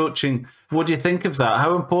had coaching? What do you think of that?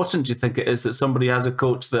 How important do you think it is that somebody has a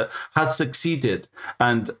coach that has succeeded?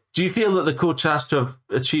 And do you feel that the coach has to have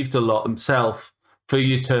achieved a lot himself for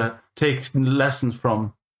you to take lessons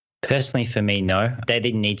from? Personally, for me, no. They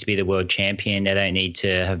didn't need to be the world champion. They don't need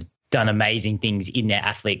to have done amazing things in their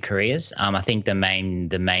athlete careers. I think the main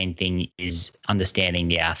thing is understanding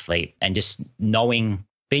the athlete and just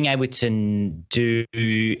being able to do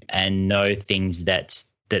and know things that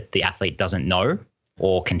the athlete doesn't know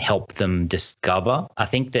or can help them discover. I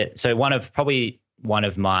think that, so one of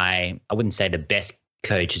my, I wouldn't say the best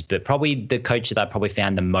coaches, but probably the coach that I probably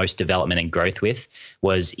found the most development and growth with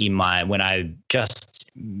was when I just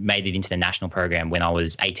made it into the national program when I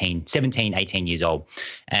was 18 years old.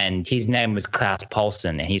 And his name was Klaus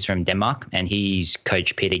Poulsen, and he's from Denmark, and he's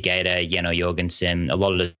coached Peter Gator, Jenno Jorgensen, a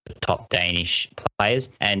lot of the top Danish players.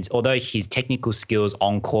 And although his technical skills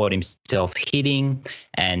on court himself, hitting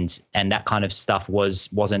and that kind of stuff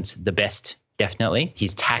wasn't the best definitely.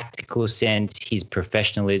 His tactical sense, his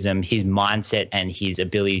professionalism, his mindset, and his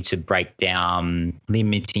ability to break down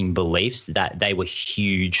limiting beliefs, that they were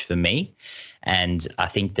huge for me. And I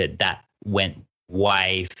think that went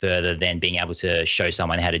way further than being able to show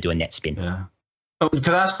someone how to do a net spin. Yeah.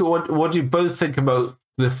 Can I ask you, what do you both think about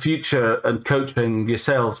the future and coaching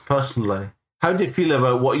yourselves personally? How do you feel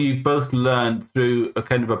about what you both learned through a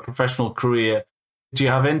kind of a professional career? Do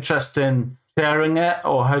you have interest in sharing it,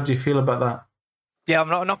 or how do you feel about that? Yeah,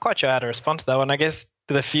 I'm not quite sure how to respond to that one. I guess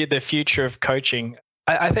the future of coaching.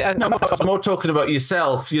 I think I'm more talking about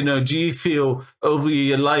yourself. You know, do you feel over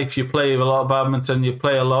your life you play a lot of badminton, you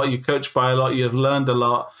play a lot, you coach by a lot, you've learned a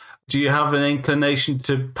lot. Do you have an inclination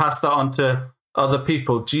to pass that on to other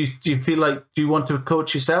people? Do you feel like, do you want to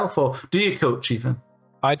coach yourself, or do you coach even?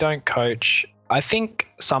 I don't coach. I think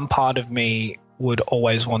some part of me would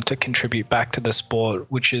always want to contribute back to the sport,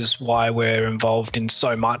 which is why we're involved in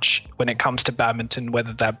so much when it comes to badminton,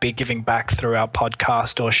 whether that be giving back through our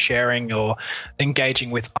podcast or sharing or engaging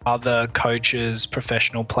with other coaches,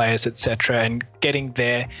 professional players, etc., and getting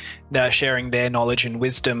sharing their knowledge and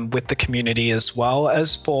wisdom with the community as well.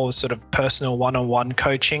 As for sort of personal one-on-one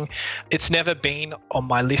coaching, it's never been on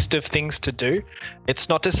my list of things to do. It's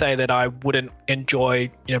not to say that I wouldn't enjoy,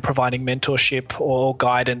 providing mentorship or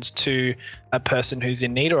guidance to a person who's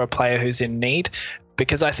in need or a player who's in need,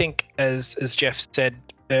 because I think, as Jeff said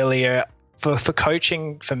earlier, for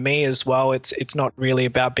coaching, for me as well, it's not really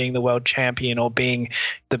about being the world champion or being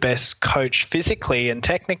the best coach physically and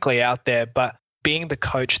technically out there, but being the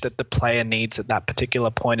coach that the player needs at that particular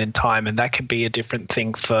point in time. And that can be a different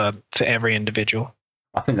thing for every individual.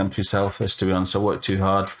 I think I'm too selfish, to be honest. I work too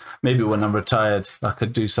hard. Maybe when I'm retired, I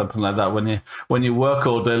could do something like that. When you work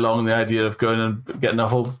all day long, the idea of going and getting a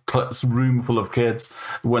whole room full of kids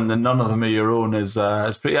when none of them are your own is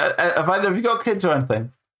pretty. Have either of you got kids or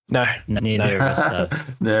anything? No, neither of us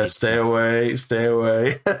have. No, stay away.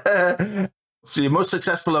 So your most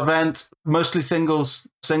successful event, mostly singles,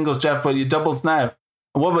 Jeff, but your doubles now.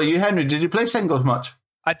 What about you, Henry? Did you play singles much?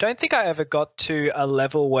 I don't think I ever got to a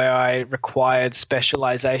level where I required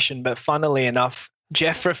specialization, but funnily enough,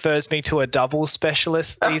 Jeff refers me to a double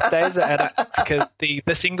specialist these days because the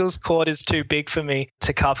singles court is too big for me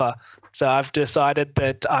to cover. So I've decided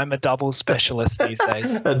that I'm a double specialist these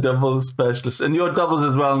days. A double specialist. And you're doubles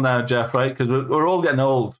as well now, Jeff, right? Because we're all getting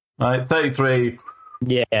old, right? 33.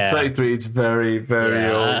 Yeah. 33 is very,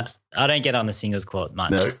 very old. I don't get on the singles court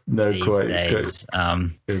much. No, these quite. days.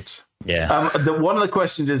 Good. Yeah. One of the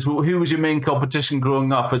questions is, who was your main competition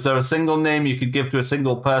growing up? Is there a single name you could give to a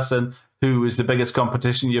single person who was the biggest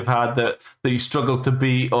competition you've had that you struggled to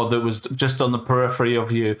beat, or that was just on the periphery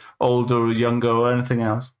of you, older or younger or anything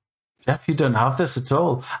else? Jeff, you don't have this at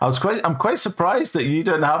all. I'm quite surprised that you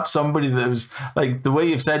don't have somebody that was like, the way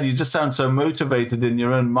you've said, you just sound so motivated in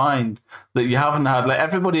your own mind that you haven't had, like,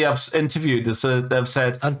 everybody I've interviewed have said there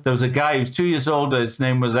was a guy who was 2 years older, his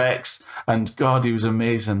name was X, and God, he was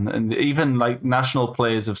amazing. And even like national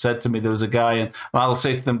players have said to me there was a guy, and I'll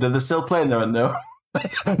say to them, do they still play? No.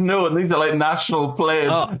 No, and these are like national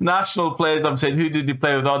players. Oh. National players, I'm saying, who did you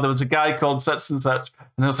play with? Oh, there was a guy called such and such.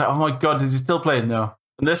 And I was like, oh my God, did he still play? No.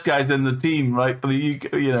 And this guy's in the team, right, for the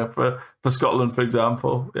UK, for Scotland, for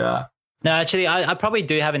example. Yeah. No, actually, I probably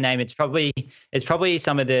do have a name. It's probably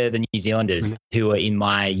some of the New Zealanders who are in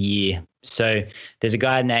my year. So there's a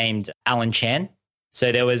guy named Alan Chan.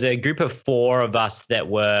 So there was a group of 4 of us that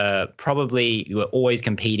were always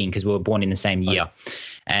competing because we were born in the same year.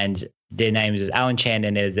 And their names is Alan Chan,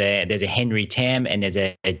 and there's a Henry Tam, and there's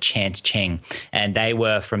a Chance Cheng, and they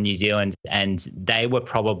were from New Zealand, and they were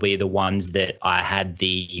probably the ones that I had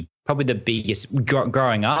probably the biggest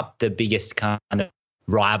growing up, the biggest kind of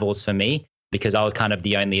rivals for me, because I was kind of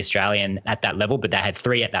the only Australian at that level, but they had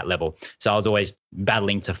 3 at that level, so I was always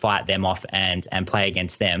battling to fight them off and play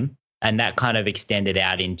against them. And that kind of extended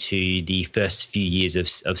out into the first few years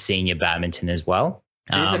of senior badminton as well.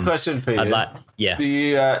 Here's a question for you. Yeah.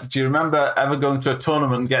 Do you remember ever going to a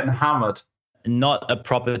tournament and getting hammered? Not a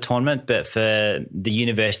proper tournament, but for the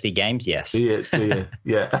university games, yes. Do you?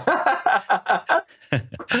 Yeah.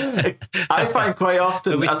 I find quite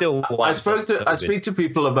often. I speak to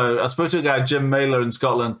people about. I spoke to a guy, Jim Mailer, in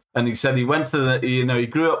Scotland, and he said he went to he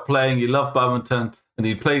grew up playing. He loved badminton, and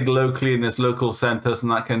he played locally in his local centres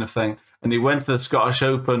and that kind of thing. And he went to the Scottish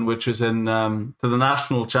Open, which was in to the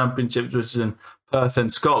national championships, which is in Perth in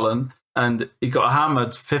Scotland, and he got hammered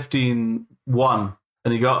 15-1,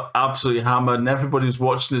 and he got absolutely hammered, and everybody was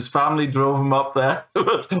watching. His family drove him up there.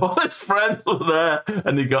 All his friends were there,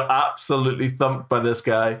 and he got absolutely thumped by this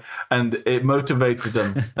guy, and it motivated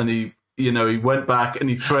him, and he You know, he went back and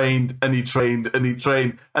he trained and he trained and he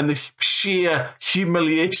trained, and the sheer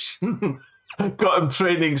humiliation got him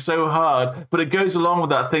training so hard. But it goes along with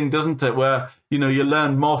that thing, doesn't it? Where, you know, you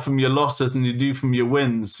learn more from your losses than you do from your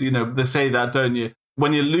wins. You know, they say that, don't you?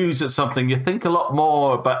 When you lose at something, you think a lot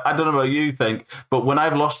more about, I don't know what you think, but when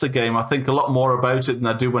I've lost a game, I think a lot more about it than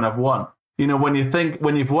I do when I've won. You know, when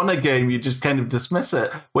you've won a game, you just kind of dismiss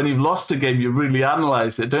it. When you've lost a game, you really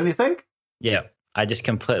analyze it, don't you think? Yeah. I just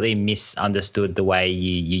completely misunderstood the way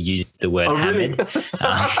you used the word really?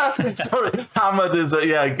 hammered. Sorry, hammered is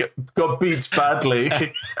got beat badly.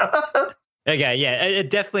 Okay, yeah, it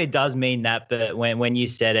definitely does mean that. But when you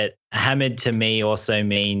said it, hammered to me also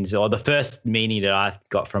means, or the first meaning that I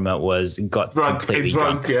got from it was got completely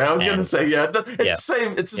drunk. Yeah, I was going to say, it's the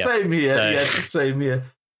same. It's the same here. So, it's the same here.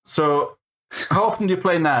 So, how often do you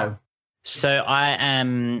play now? So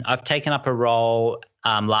I've taken up a role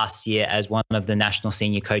last year as one of the national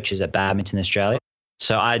senior coaches at Badminton Australia.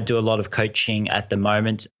 So I do a lot of coaching at the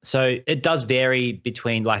moment. So it does vary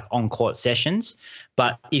between like on-court sessions,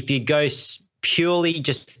 but if you go purely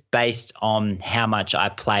just based on how much I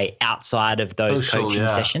play outside of those coaching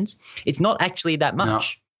sessions, it's not actually that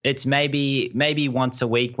much. No. It's maybe once a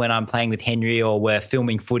week when I'm playing with Henry, or we're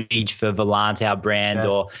filming footage for Volant, our brand,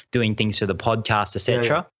 or doing things for the podcast,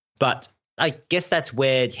 etc. But I guess that's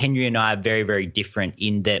where Henry and I are very, very different,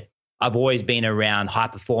 in that I've always been around high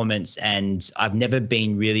performance and I've never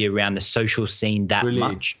been really around the social scene that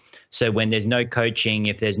much. So when there's no coaching,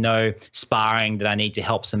 if there's no sparring that I need to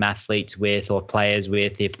help some athletes with or players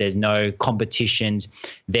with, if there's no competitions,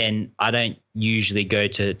 then I don't usually go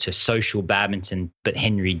to social badminton, but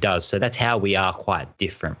Henry does. So that's how we are quite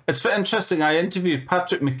different. It's very interesting. I interviewed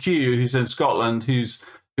Patrick McHugh, who's in Scotland, who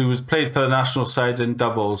was played for the national side in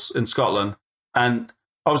doubles in Scotland. And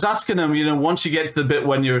I was asking him, you know, once you get to the bit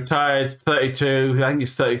when you're retired, 32, I think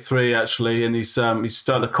he's 33 actually, and he's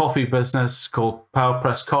started a coffee business called Power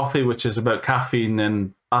Press Coffee, which is about caffeine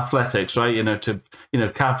and athletics, right?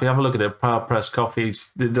 Caffeine. Have a look at it. Power Press Coffee.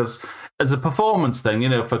 It does as a performance thing,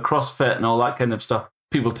 for CrossFit and all that kind of stuff.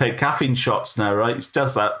 People take caffeine shots now, right? He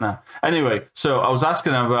does that now. Anyway, so I was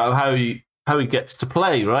asking him about how he gets to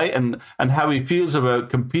play, right, and how he feels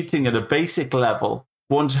about competing at a basic level.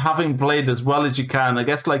 Once having played as well as you can, I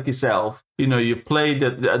guess like yourself, you played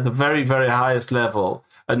at the very, very highest level,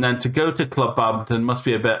 and then to go to club badminton must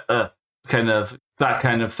be a bit kind of that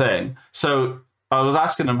kind of thing. So I was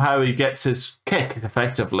asking him how he gets his kick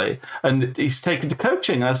effectively, and he's taken to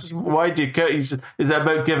coaching. I said, "Why do you coach?" He said, "Is that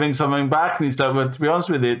about giving something back?" And he said, "Well, to be honest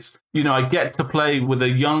with you, it's I get to play with a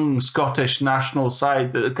young Scottish national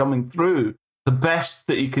side that are coming through, the best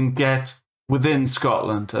that you can get within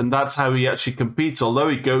Scotland, and that's how he actually competes, although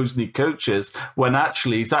he goes and he coaches, when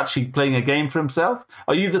actually he's actually playing a game for himself."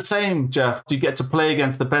 Are you the same, Jeff? Do you get to play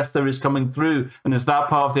against the best there is coming through, and is that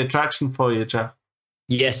part of the attraction for you, Jeff?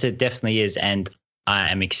 Yes, it definitely is, and I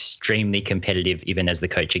am extremely competitive even as the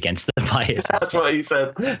coach against the players. That's what he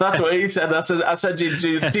said. That's what he said. I said, you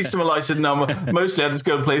teach them a lot. I said, no, mostly I just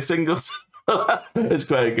go and play singles. It's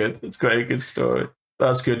quite good. It's quite a good story.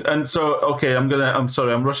 That's good. And so, okay, I'm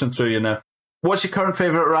sorry, I'm rushing through you now. What's your current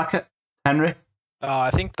favourite racket, Henry?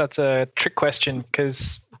 I think that's a trick question,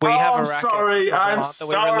 because we have a racket. I'm sorry. I'm so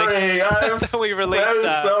sorry.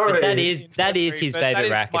 But that is his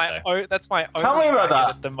favourite racket. That's my own. Tell me about that.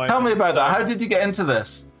 At the moment. Tell me about that. How did you get into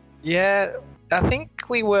this? Yeah, I think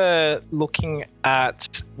we were looking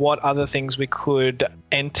at what other things we could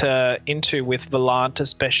enter into with Volant,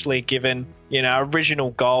 especially given, our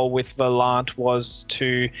original goal with Volant was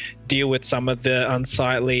to deal with some of the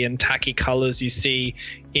unsightly and tacky colours you see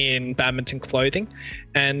in badminton clothing.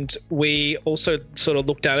 And we also sort of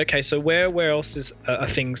looked at, okay, so where else is a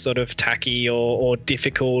thing sort of tacky or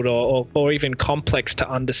difficult or even complex to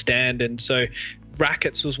understand? And so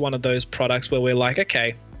rackets was one of those products where we're like,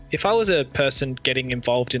 okay, if I was a person getting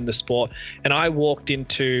involved in the sport and I walked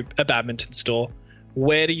into a badminton store,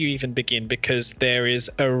 where do you even begin? Because there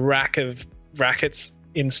is a rack of rackets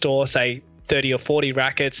in store, say 30 or 40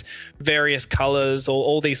 rackets, various colors, or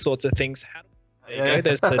all these sorts of things.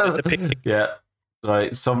 There's a picture. Yeah,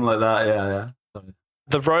 right, something like that. Yeah. Sorry.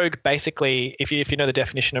 The rogue, basically, if you know the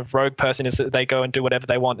definition of rogue person, is that they go and do whatever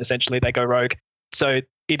they want. Essentially, they go rogue. So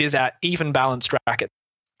it is our even balanced racket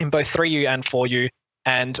in both 3U and 4U.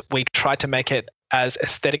 And we try to make it as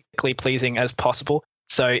aesthetically pleasing as possible.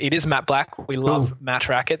 So it is matte black. We love matte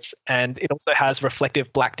rackets, and it also has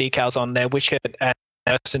reflective black decals on there, which can allow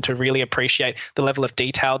a person to really appreciate the level of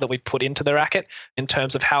detail that we put into the racket in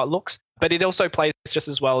terms of how it looks. But it also plays just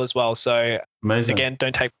as well. So amazing. Again,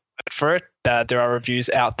 don't take credit for it. there are reviews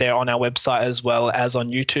out there on our website as well as on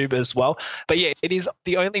YouTube as well. But yeah, it is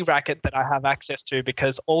the only racket that I have access to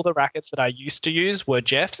because all the rackets that I used to use were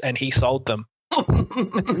Jeff's and he sold them.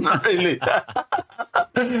 Really?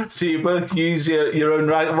 So you both use your own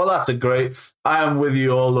racket? Well, that's a great... I am with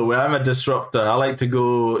you all the way. I'm a disruptor. I like to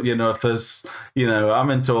go, if there's, I'm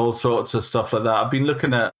into all sorts of stuff like that. I've been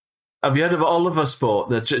looking at... Have you heard of Oliver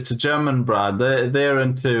Sport? It's a German brand. They're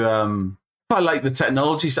into... I like the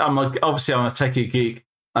technology. Obviously, I'm a techie geek,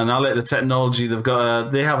 and I like the technology.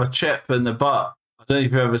 They have a chip in the butt. I don't know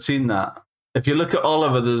if you've ever seen that. If you look at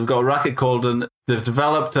Oliver, they've got a racket called, and they've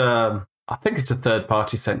developed I think it's a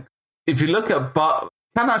third-party thing. If you look at butt, you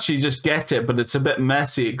can actually just get it, but it's a bit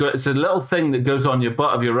messy. It's a little thing that goes on your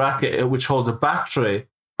butt of your racket, which holds a battery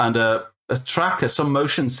and a tracker, some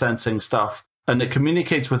motion sensing stuff, and it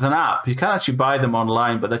communicates with an app. You can actually buy them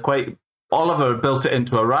online, but they're quite... Oliver built it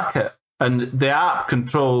into a racket. And the app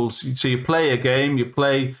controls, so you play a game,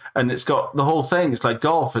 and it's got the whole thing. It's like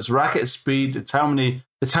golf. It's racket speed. It's how many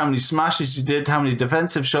smashes you did, how many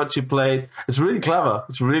defensive shots you played. It's really clever.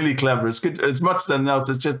 It's good. As much as anything else,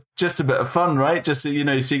 it's just a bit of fun, right? Just so you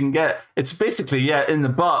can get. It's basically in the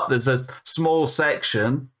butt. There's a small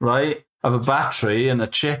section, right, of a battery and a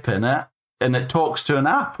chip in it, and it talks to an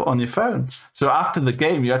app on your phone. So after the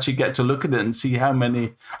game, you actually get to look at it and see how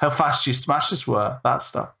fast your smashes were. That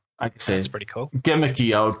stuff. I say it's pretty cool.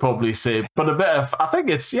 Gimmicky, I would probably say, but a bit of, I think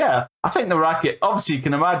the racket, obviously you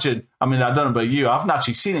can imagine, I don't know about you, I haven't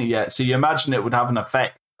actually seen it yet, so you imagine it would have an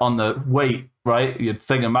effect on the weight, right?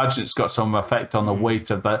 Imagine it's got some effect on the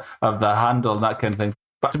weight of the handle and that kind of thing.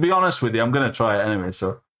 But to be honest with you, I'm going to try it anyway,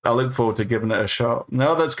 so I look forward to giving it a shot.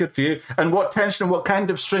 No, that's good for you. And what tension, what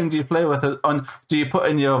kind of string do you play with? Do you put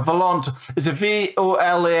in your volant? Is it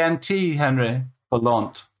VOLANT, Henry?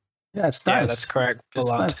 Volant. Yeah, it's nice. Yeah, that's correct. It's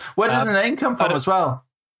nice. Where did the name come from as well?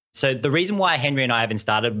 So the reason why Henry and I even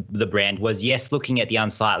started the brand was, yes, looking at the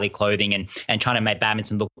unsightly clothing and trying to make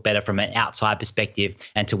badminton look better from an outside perspective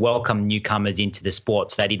and to welcome newcomers into the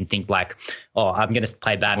sport so they didn't think like, oh, I'm going to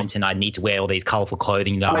play badminton, I need to wear all these colourful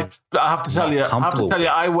clothing. I have to tell you,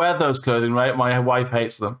 I wear those clothing, right? My wife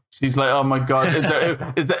hates them. She's like, oh my God,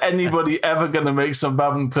 is there anybody ever going to make some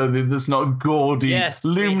badminton clothing that's not gaudy,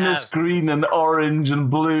 luminous green and orange and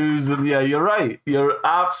blues? And yeah, you're right. You're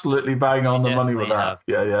absolutely bang on the money with that.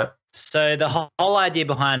 Yeah. So the whole idea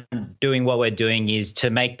behind doing what we're doing is to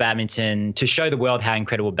make badminton, to show the world how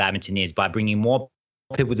incredible badminton is by bringing more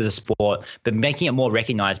people to the sport, but making it more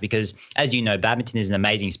recognized because, as you know, badminton is an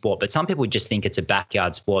amazing sport, but some people just think it's a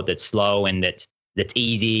backyard sport that's slow and that's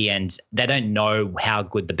easy, and they don't know how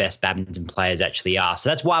good the best badminton players actually are. So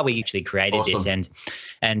that's why we actually created this.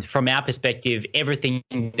 And from our perspective, everything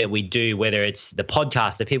that we do, whether it's the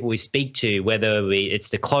podcast, the people we speak to, whether it's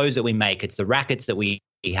the clothes that we make, it's the rackets that we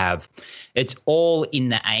have, it's all in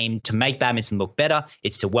the aim to make badminton look better.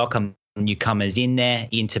 It's to welcome newcomers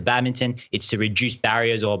into badminton. It's to reduce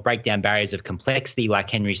barriers or break down barriers of complexity, like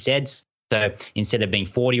Henry said. So instead of being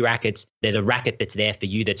 40 rackets, there's a racket that's there for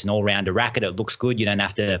you that's an all-rounder racket. It looks good. You don't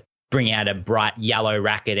have to bring out a bright yellow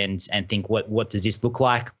racket and think, what does this look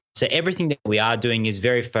like? So everything that we are doing is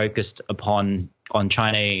very focused on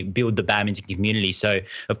trying to build the badminton community. So,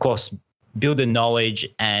 of course, build the knowledge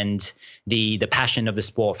and the passion of the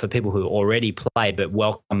sport for people who already play, but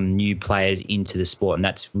welcome new players into the sport. And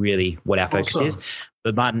that's really what our focus is.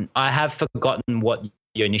 But Martin, I have forgotten what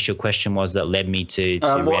your initial question was that led me to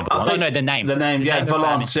ramble on. Oh, no, the name. The name, yeah,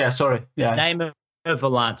 Volant. Yeah, sorry. Yeah. Name of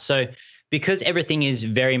Volant. So because everything is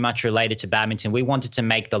very much related to badminton, we wanted to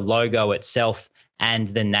make the logo itself and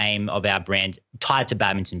the name of our brand tied to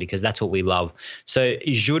badminton because that's what we love. So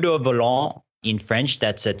Jeu de Volant in French,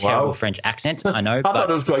 that's a terrible French accent, I know. I thought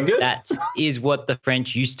it was quite good. That is what the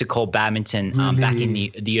French used to call badminton back in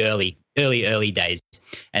the early days.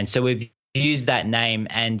 And so we've used that name,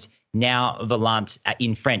 and now Volant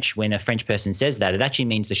in French, when a French person says that, it actually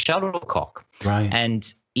means the shuttlecock. Right.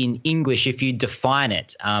 And in English, if you define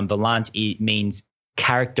it, Volant, it means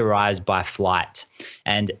characterized by flight.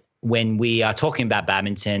 And when we are talking about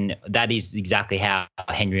badminton, that is exactly how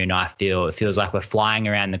Henry and I feel. It feels like we're flying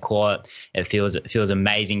around the court. It feels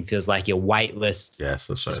amazing. It feels like you're weightless. Yes,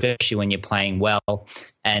 that's right. Especially when you're playing well.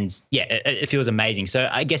 And yeah, it feels amazing. So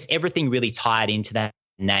I guess everything really tied into that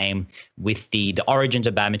name with the origins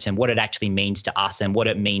of badminton, what it actually means to us and what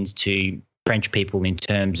it means to French people in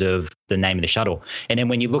terms of the name of the shuttle. And then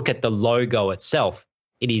when you look at the logo itself,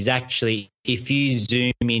 it is actually, if you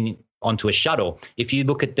zoom in onto a shuttle. If you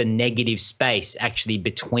look at the negative space actually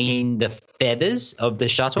between the feathers of the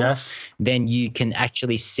shuttle, Yes. then you can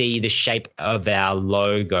actually see the shape of our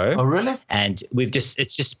logo. Oh, really? And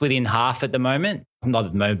it's just split in half at the moment. Not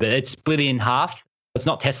at the moment, but it's split in half. It's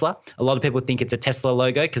not Tesla. A lot of people think it's a Tesla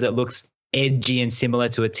logo because it looks edgy and similar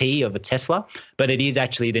to a T of a Tesla, but it is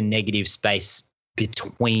actually the negative space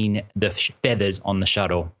between the feathers on the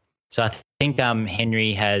shuttle. So I think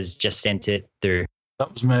Henry has just sent it through.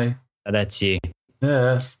 That was me. That's you.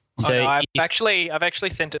 Yes. So I've actually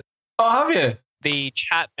sent it Oh, have you? the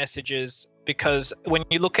chat messages, because when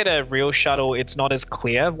you look at a real shuttle, it's not as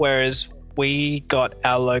clear, whereas we got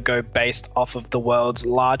our logo based off of the world's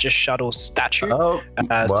largest shuttle statue. Oh,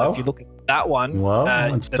 So if you look at that one,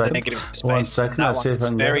 the negative space, One second. that I'll see if I one's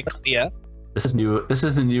can very get it. clear. This is new. This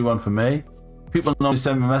is a new one for me. People normally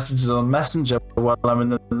send me messages on Messenger while I'm in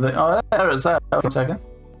the thing. Oh, there it's there. 1 second.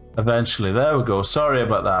 Eventually, there we go. Sorry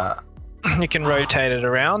about that. You can rotate it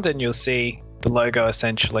around and you'll see the logo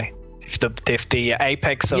essentially. If the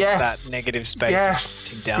apex of that negative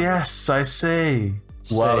space is down. Yes, I see.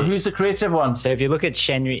 So- Wow, who's the creative one? So if you look at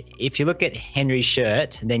Henry's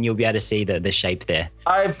shirt, then you'll be able to see the shape there.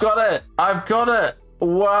 I've got it.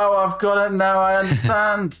 Wow, I've got it now. I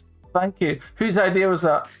understand. Thank you. Whose idea was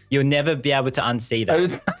that? You'll never be able to unsee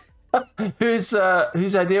that.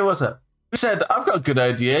 Whose idea was it? Who said, I've got a good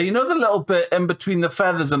idea. You know the little bit in between the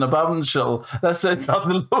feathers and a badminton shuttle? That's it on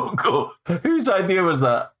the logo. Whose idea was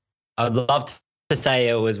that? I'd love to say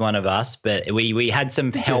it was one of us, but we had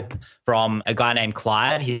some help from a guy named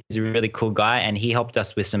Clyde. He's a really cool guy, and he helped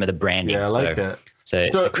us with some of the branding. Yeah, I like it.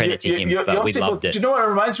 So credit to him, but we loved it. Do you know what it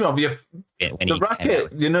reminds me of? The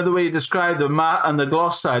racket, you know the way you describe the matte and the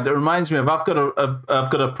gloss side. It reminds me of I've got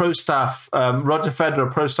a Pro Staff Roger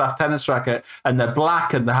Federer Pro Staff tennis racket, and they're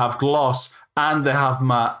black and they have gloss and they have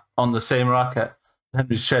matte on the same racket.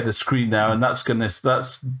 Henry's shared a screen now, and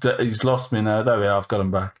he's lost me now. There we are. I've got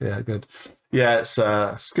him back. Yeah, good. Yeah,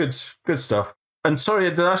 it's good stuff. And sorry,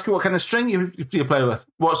 did I ask you what kind of string you play with?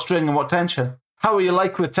 What string and what tension? How are you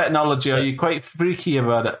like with technology? Are you quite freaky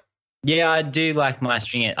about it? Yeah, I do like my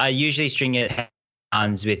string. I usually string it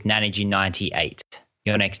hands with Nanagy 98.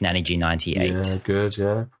 Yonex Nanagy 98. Yeah, good,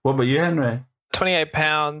 yeah. What about you, Henry? 28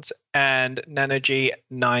 pounds and Nanagy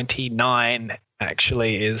 99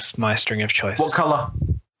 actually is my string of choice. What colour?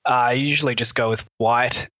 I usually just go with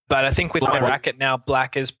white, but I think with my racket now,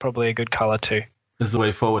 black is probably a good colour too. This is the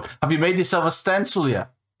way forward. Have you made yourself a stencil yet?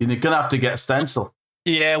 You're going to have to get a stencil.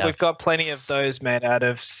 Yeah, we've got plenty of those made out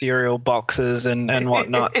of cereal boxes and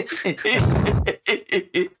whatnot.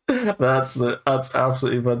 That's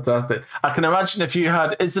absolutely fantastic. I can imagine if you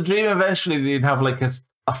had, is the dream eventually that you'd have like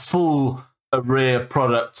a full array of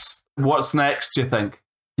products? What's next, do you think?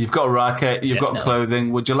 You've got a racket, you've got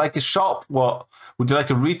clothing. Would you like a shop? What? Would you like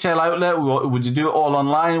a retail outlet? Would you do it all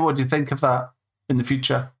online? What do you think of that in the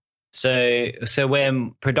future? So we're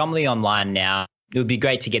predominantly online now. It would be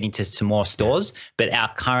great to get into some more stores, but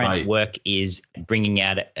our current work is bringing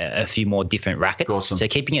out a few more different rackets. Awesome. So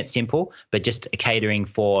keeping it simple, but just catering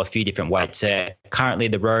for a few different weights. So currently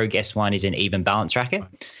the Rogue S1 is an even balance racket,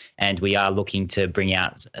 and we are looking to bring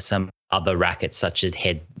out some other rackets such as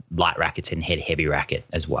head light rackets and head heavy racket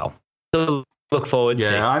as well. So look forward to.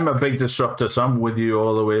 Yeah, I'm a big disruptor, so I'm with you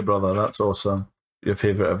all the way, brother. That's awesome. Your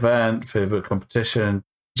favorite event, favorite competition.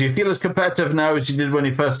 Do you feel as competitive now as you did when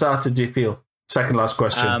you first started, do you feel? Second last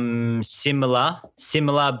question. Similar,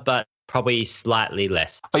 but probably slightly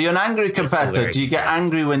less. Are you an angry competitor? Do you get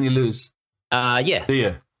angry when you lose? Yeah. Do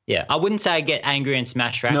you? Yeah. I wouldn't say I get angry and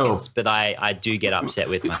smash rackets, but I do get upset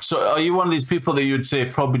with my. So are you one of these people that you would say,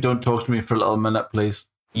 probably don't talk to me for a little minute, please?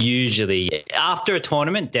 Usually. After a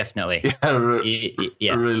tournament, definitely.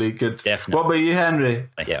 Yeah, really good. Definitely. What about you, Henry?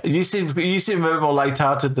 Yeah. You seem a bit more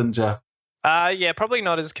lighthearted than Jeff. Yeah, probably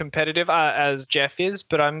not as competitive as Jeff is,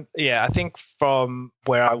 but I think from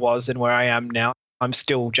where I was and where I am now, I'm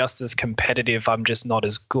still just as competitive. I'm just not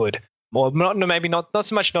as good. Or maybe not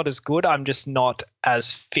so much not as good. I'm just not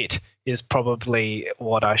as fit is probably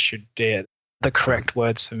what I should do. The correct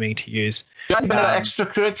words for me to use. Do you have any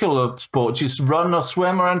extracurricular sport? Do you run or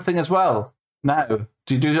swim or anything as well? No.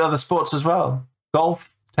 Do you do other sports as well?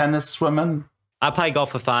 Golf, tennis, swimming? I play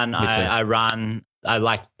golf for fun. I run. I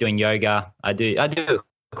like doing yoga. I do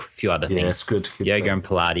a few other things. Yeah, it's good. Yoga and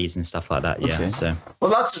Pilates and stuff like that. Okay. Yeah. So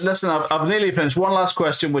listen. I've nearly finished. One last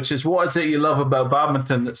question, which is, what is it you love about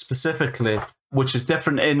badminton that specifically, which is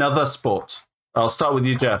different in other sports? I'll start with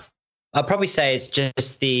you, Jeff. I'll probably say it's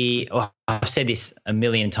just I've said this a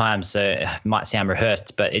million times, so it might sound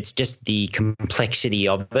rehearsed, but it's just the complexity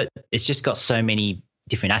of it. It's just got so many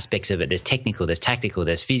different aspects of it. There's technical, there's tactical,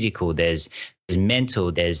 there's physical, there's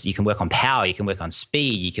mental, you can work on power, you can work on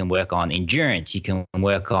speed, you can work on endurance, you can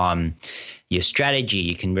work on your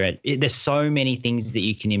strategy, there's so many things that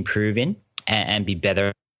you can improve in and be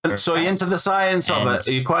better. And so are you into the science of it?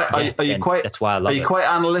 Are you quite that's why I love it. Are you quite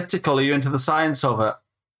analytical? Are you into the science of it?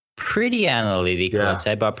 Pretty analytical, I'd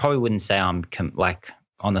say, but I probably wouldn't say I'm like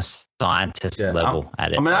on a scientist level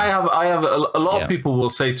at it. I mean, I have a lot of people will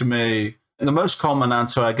say to me, and the most common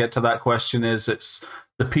answer I get to that question is it's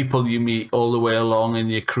the people you meet all the way along in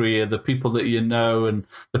your career, the people that you know and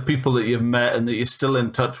the people that you've met and that you're still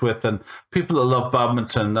in touch with, and people that love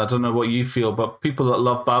badminton. I don't know what you feel, but people that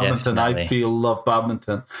love badminton, I feel love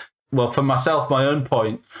badminton. Well, for myself, my own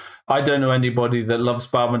point, I don't know anybody that loves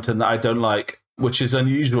badminton that I don't like, which is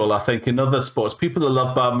unusual, I think, in other sports. People that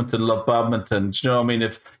love badminton. Do you know what I mean?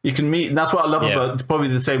 If you can meet, and that's what I love about, it's probably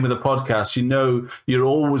the same with a podcast. You know, you're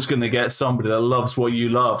always going to get somebody that loves what you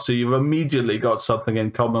love. So you've immediately got something in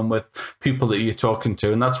common with people that you're talking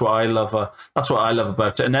to. And that's what I love. That's what I love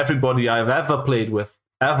about it. And everybody I've ever played with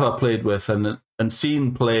and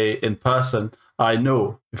seen play in person, I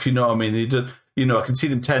know, if you know what I mean. I can see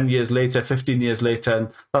them 10 years later, 15 years later, and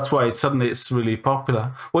that's why suddenly it's really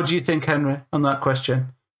popular. What do you think, Henry, on that question?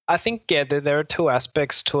 I think, there are two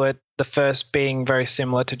aspects to it. The first being very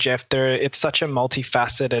similar to Jeff. It's such a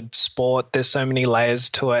multifaceted sport. There's so many layers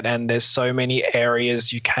to it, and there's so many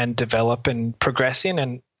areas you can develop and progress in.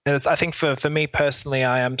 And I think for me personally,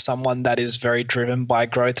 I am someone that is very driven by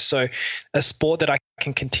growth. So a sport that I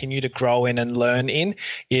can continue to grow in and learn in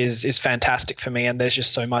is fantastic for me. And there's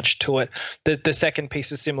just so much to it. The second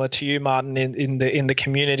piece is similar to you, Martin, in the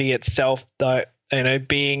community itself, though,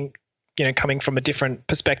 being, coming from a different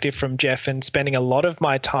perspective from Jeff and spending a lot of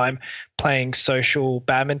my time playing social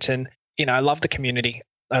badminton, I love the community.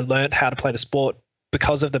 I learned how to play the sport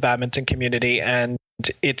because of the badminton community, and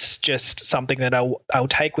it's just something that I'll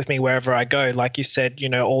take with me wherever I go. Like you said,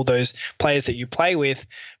 all those players that you play with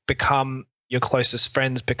become your closest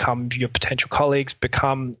friends, become your potential colleagues,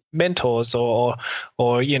 become mentors or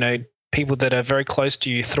people that are very close to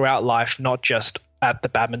you throughout life, not just at the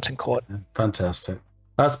badminton court. Fantastic.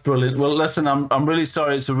 That's brilliant. Well, listen, I'm really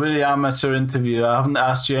sorry. It's a really amateur interview. I haven't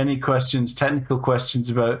asked you any technical questions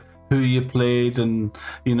about who you played, and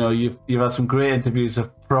you've had some great interviews,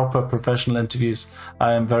 proper professional interviews.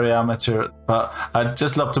 I am very amateur, but I'd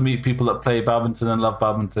just love to meet people that play badminton and love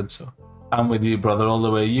badminton. So I'm with you, brother, all the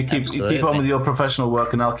way. You keep on with your professional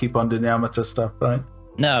work, and I'll keep on doing the amateur stuff, right?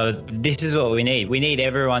 No, this is what we need. We need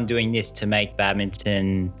everyone doing this to make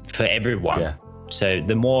badminton for everyone. Yeah. So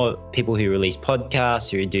the more people who release podcasts,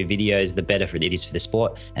 who do videos, the better it is for the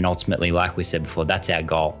sport. And ultimately, like we said before, that's our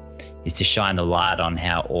goal, is to shine the light on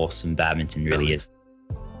how awesome badminton really is.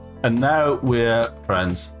 And now we're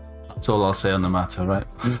friends. That's all I'll say on the matter, right?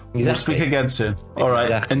 Exactly. We'll speak again soon. All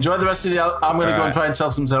right. Enjoy the rest of the day. I'm going to go and try and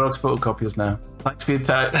sell some Xerox photocopiers now. Thanks for your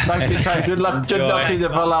time. Good luck. Good luck with the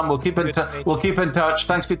Valant. We'll keep in touch.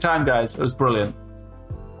 Thanks for your time, guys. It was brilliant.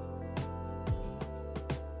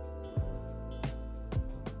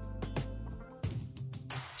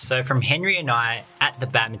 So from Henry and I at the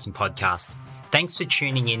Badminton Podcast, thanks for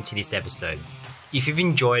tuning in to this episode. If you've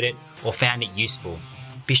enjoyed it or found it useful,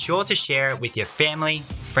 be sure to share it with your family,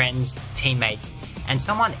 friends, teammates, and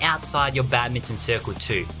someone outside your badminton circle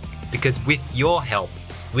too, because with your help,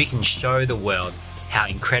 we can show the world how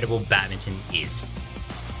incredible badminton is.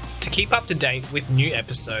 To keep up to date with new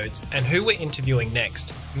episodes and who we're interviewing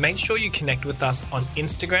next, make sure you connect with us on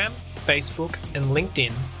Instagram, Facebook, and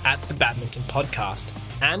LinkedIn at the Badminton Podcast,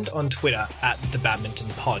 and on Twitter at the Badminton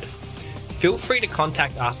Pod. Feel free to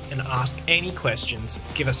contact us and ask any questions,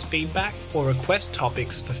 give us feedback, or request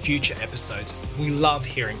topics for future episodes. We love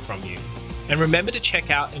hearing from you. And remember to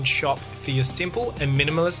check out and shop for your simple and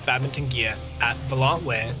minimalist badminton gear at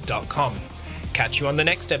volantwear.com. Catch you on the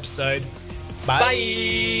next episode.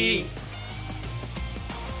 Bye.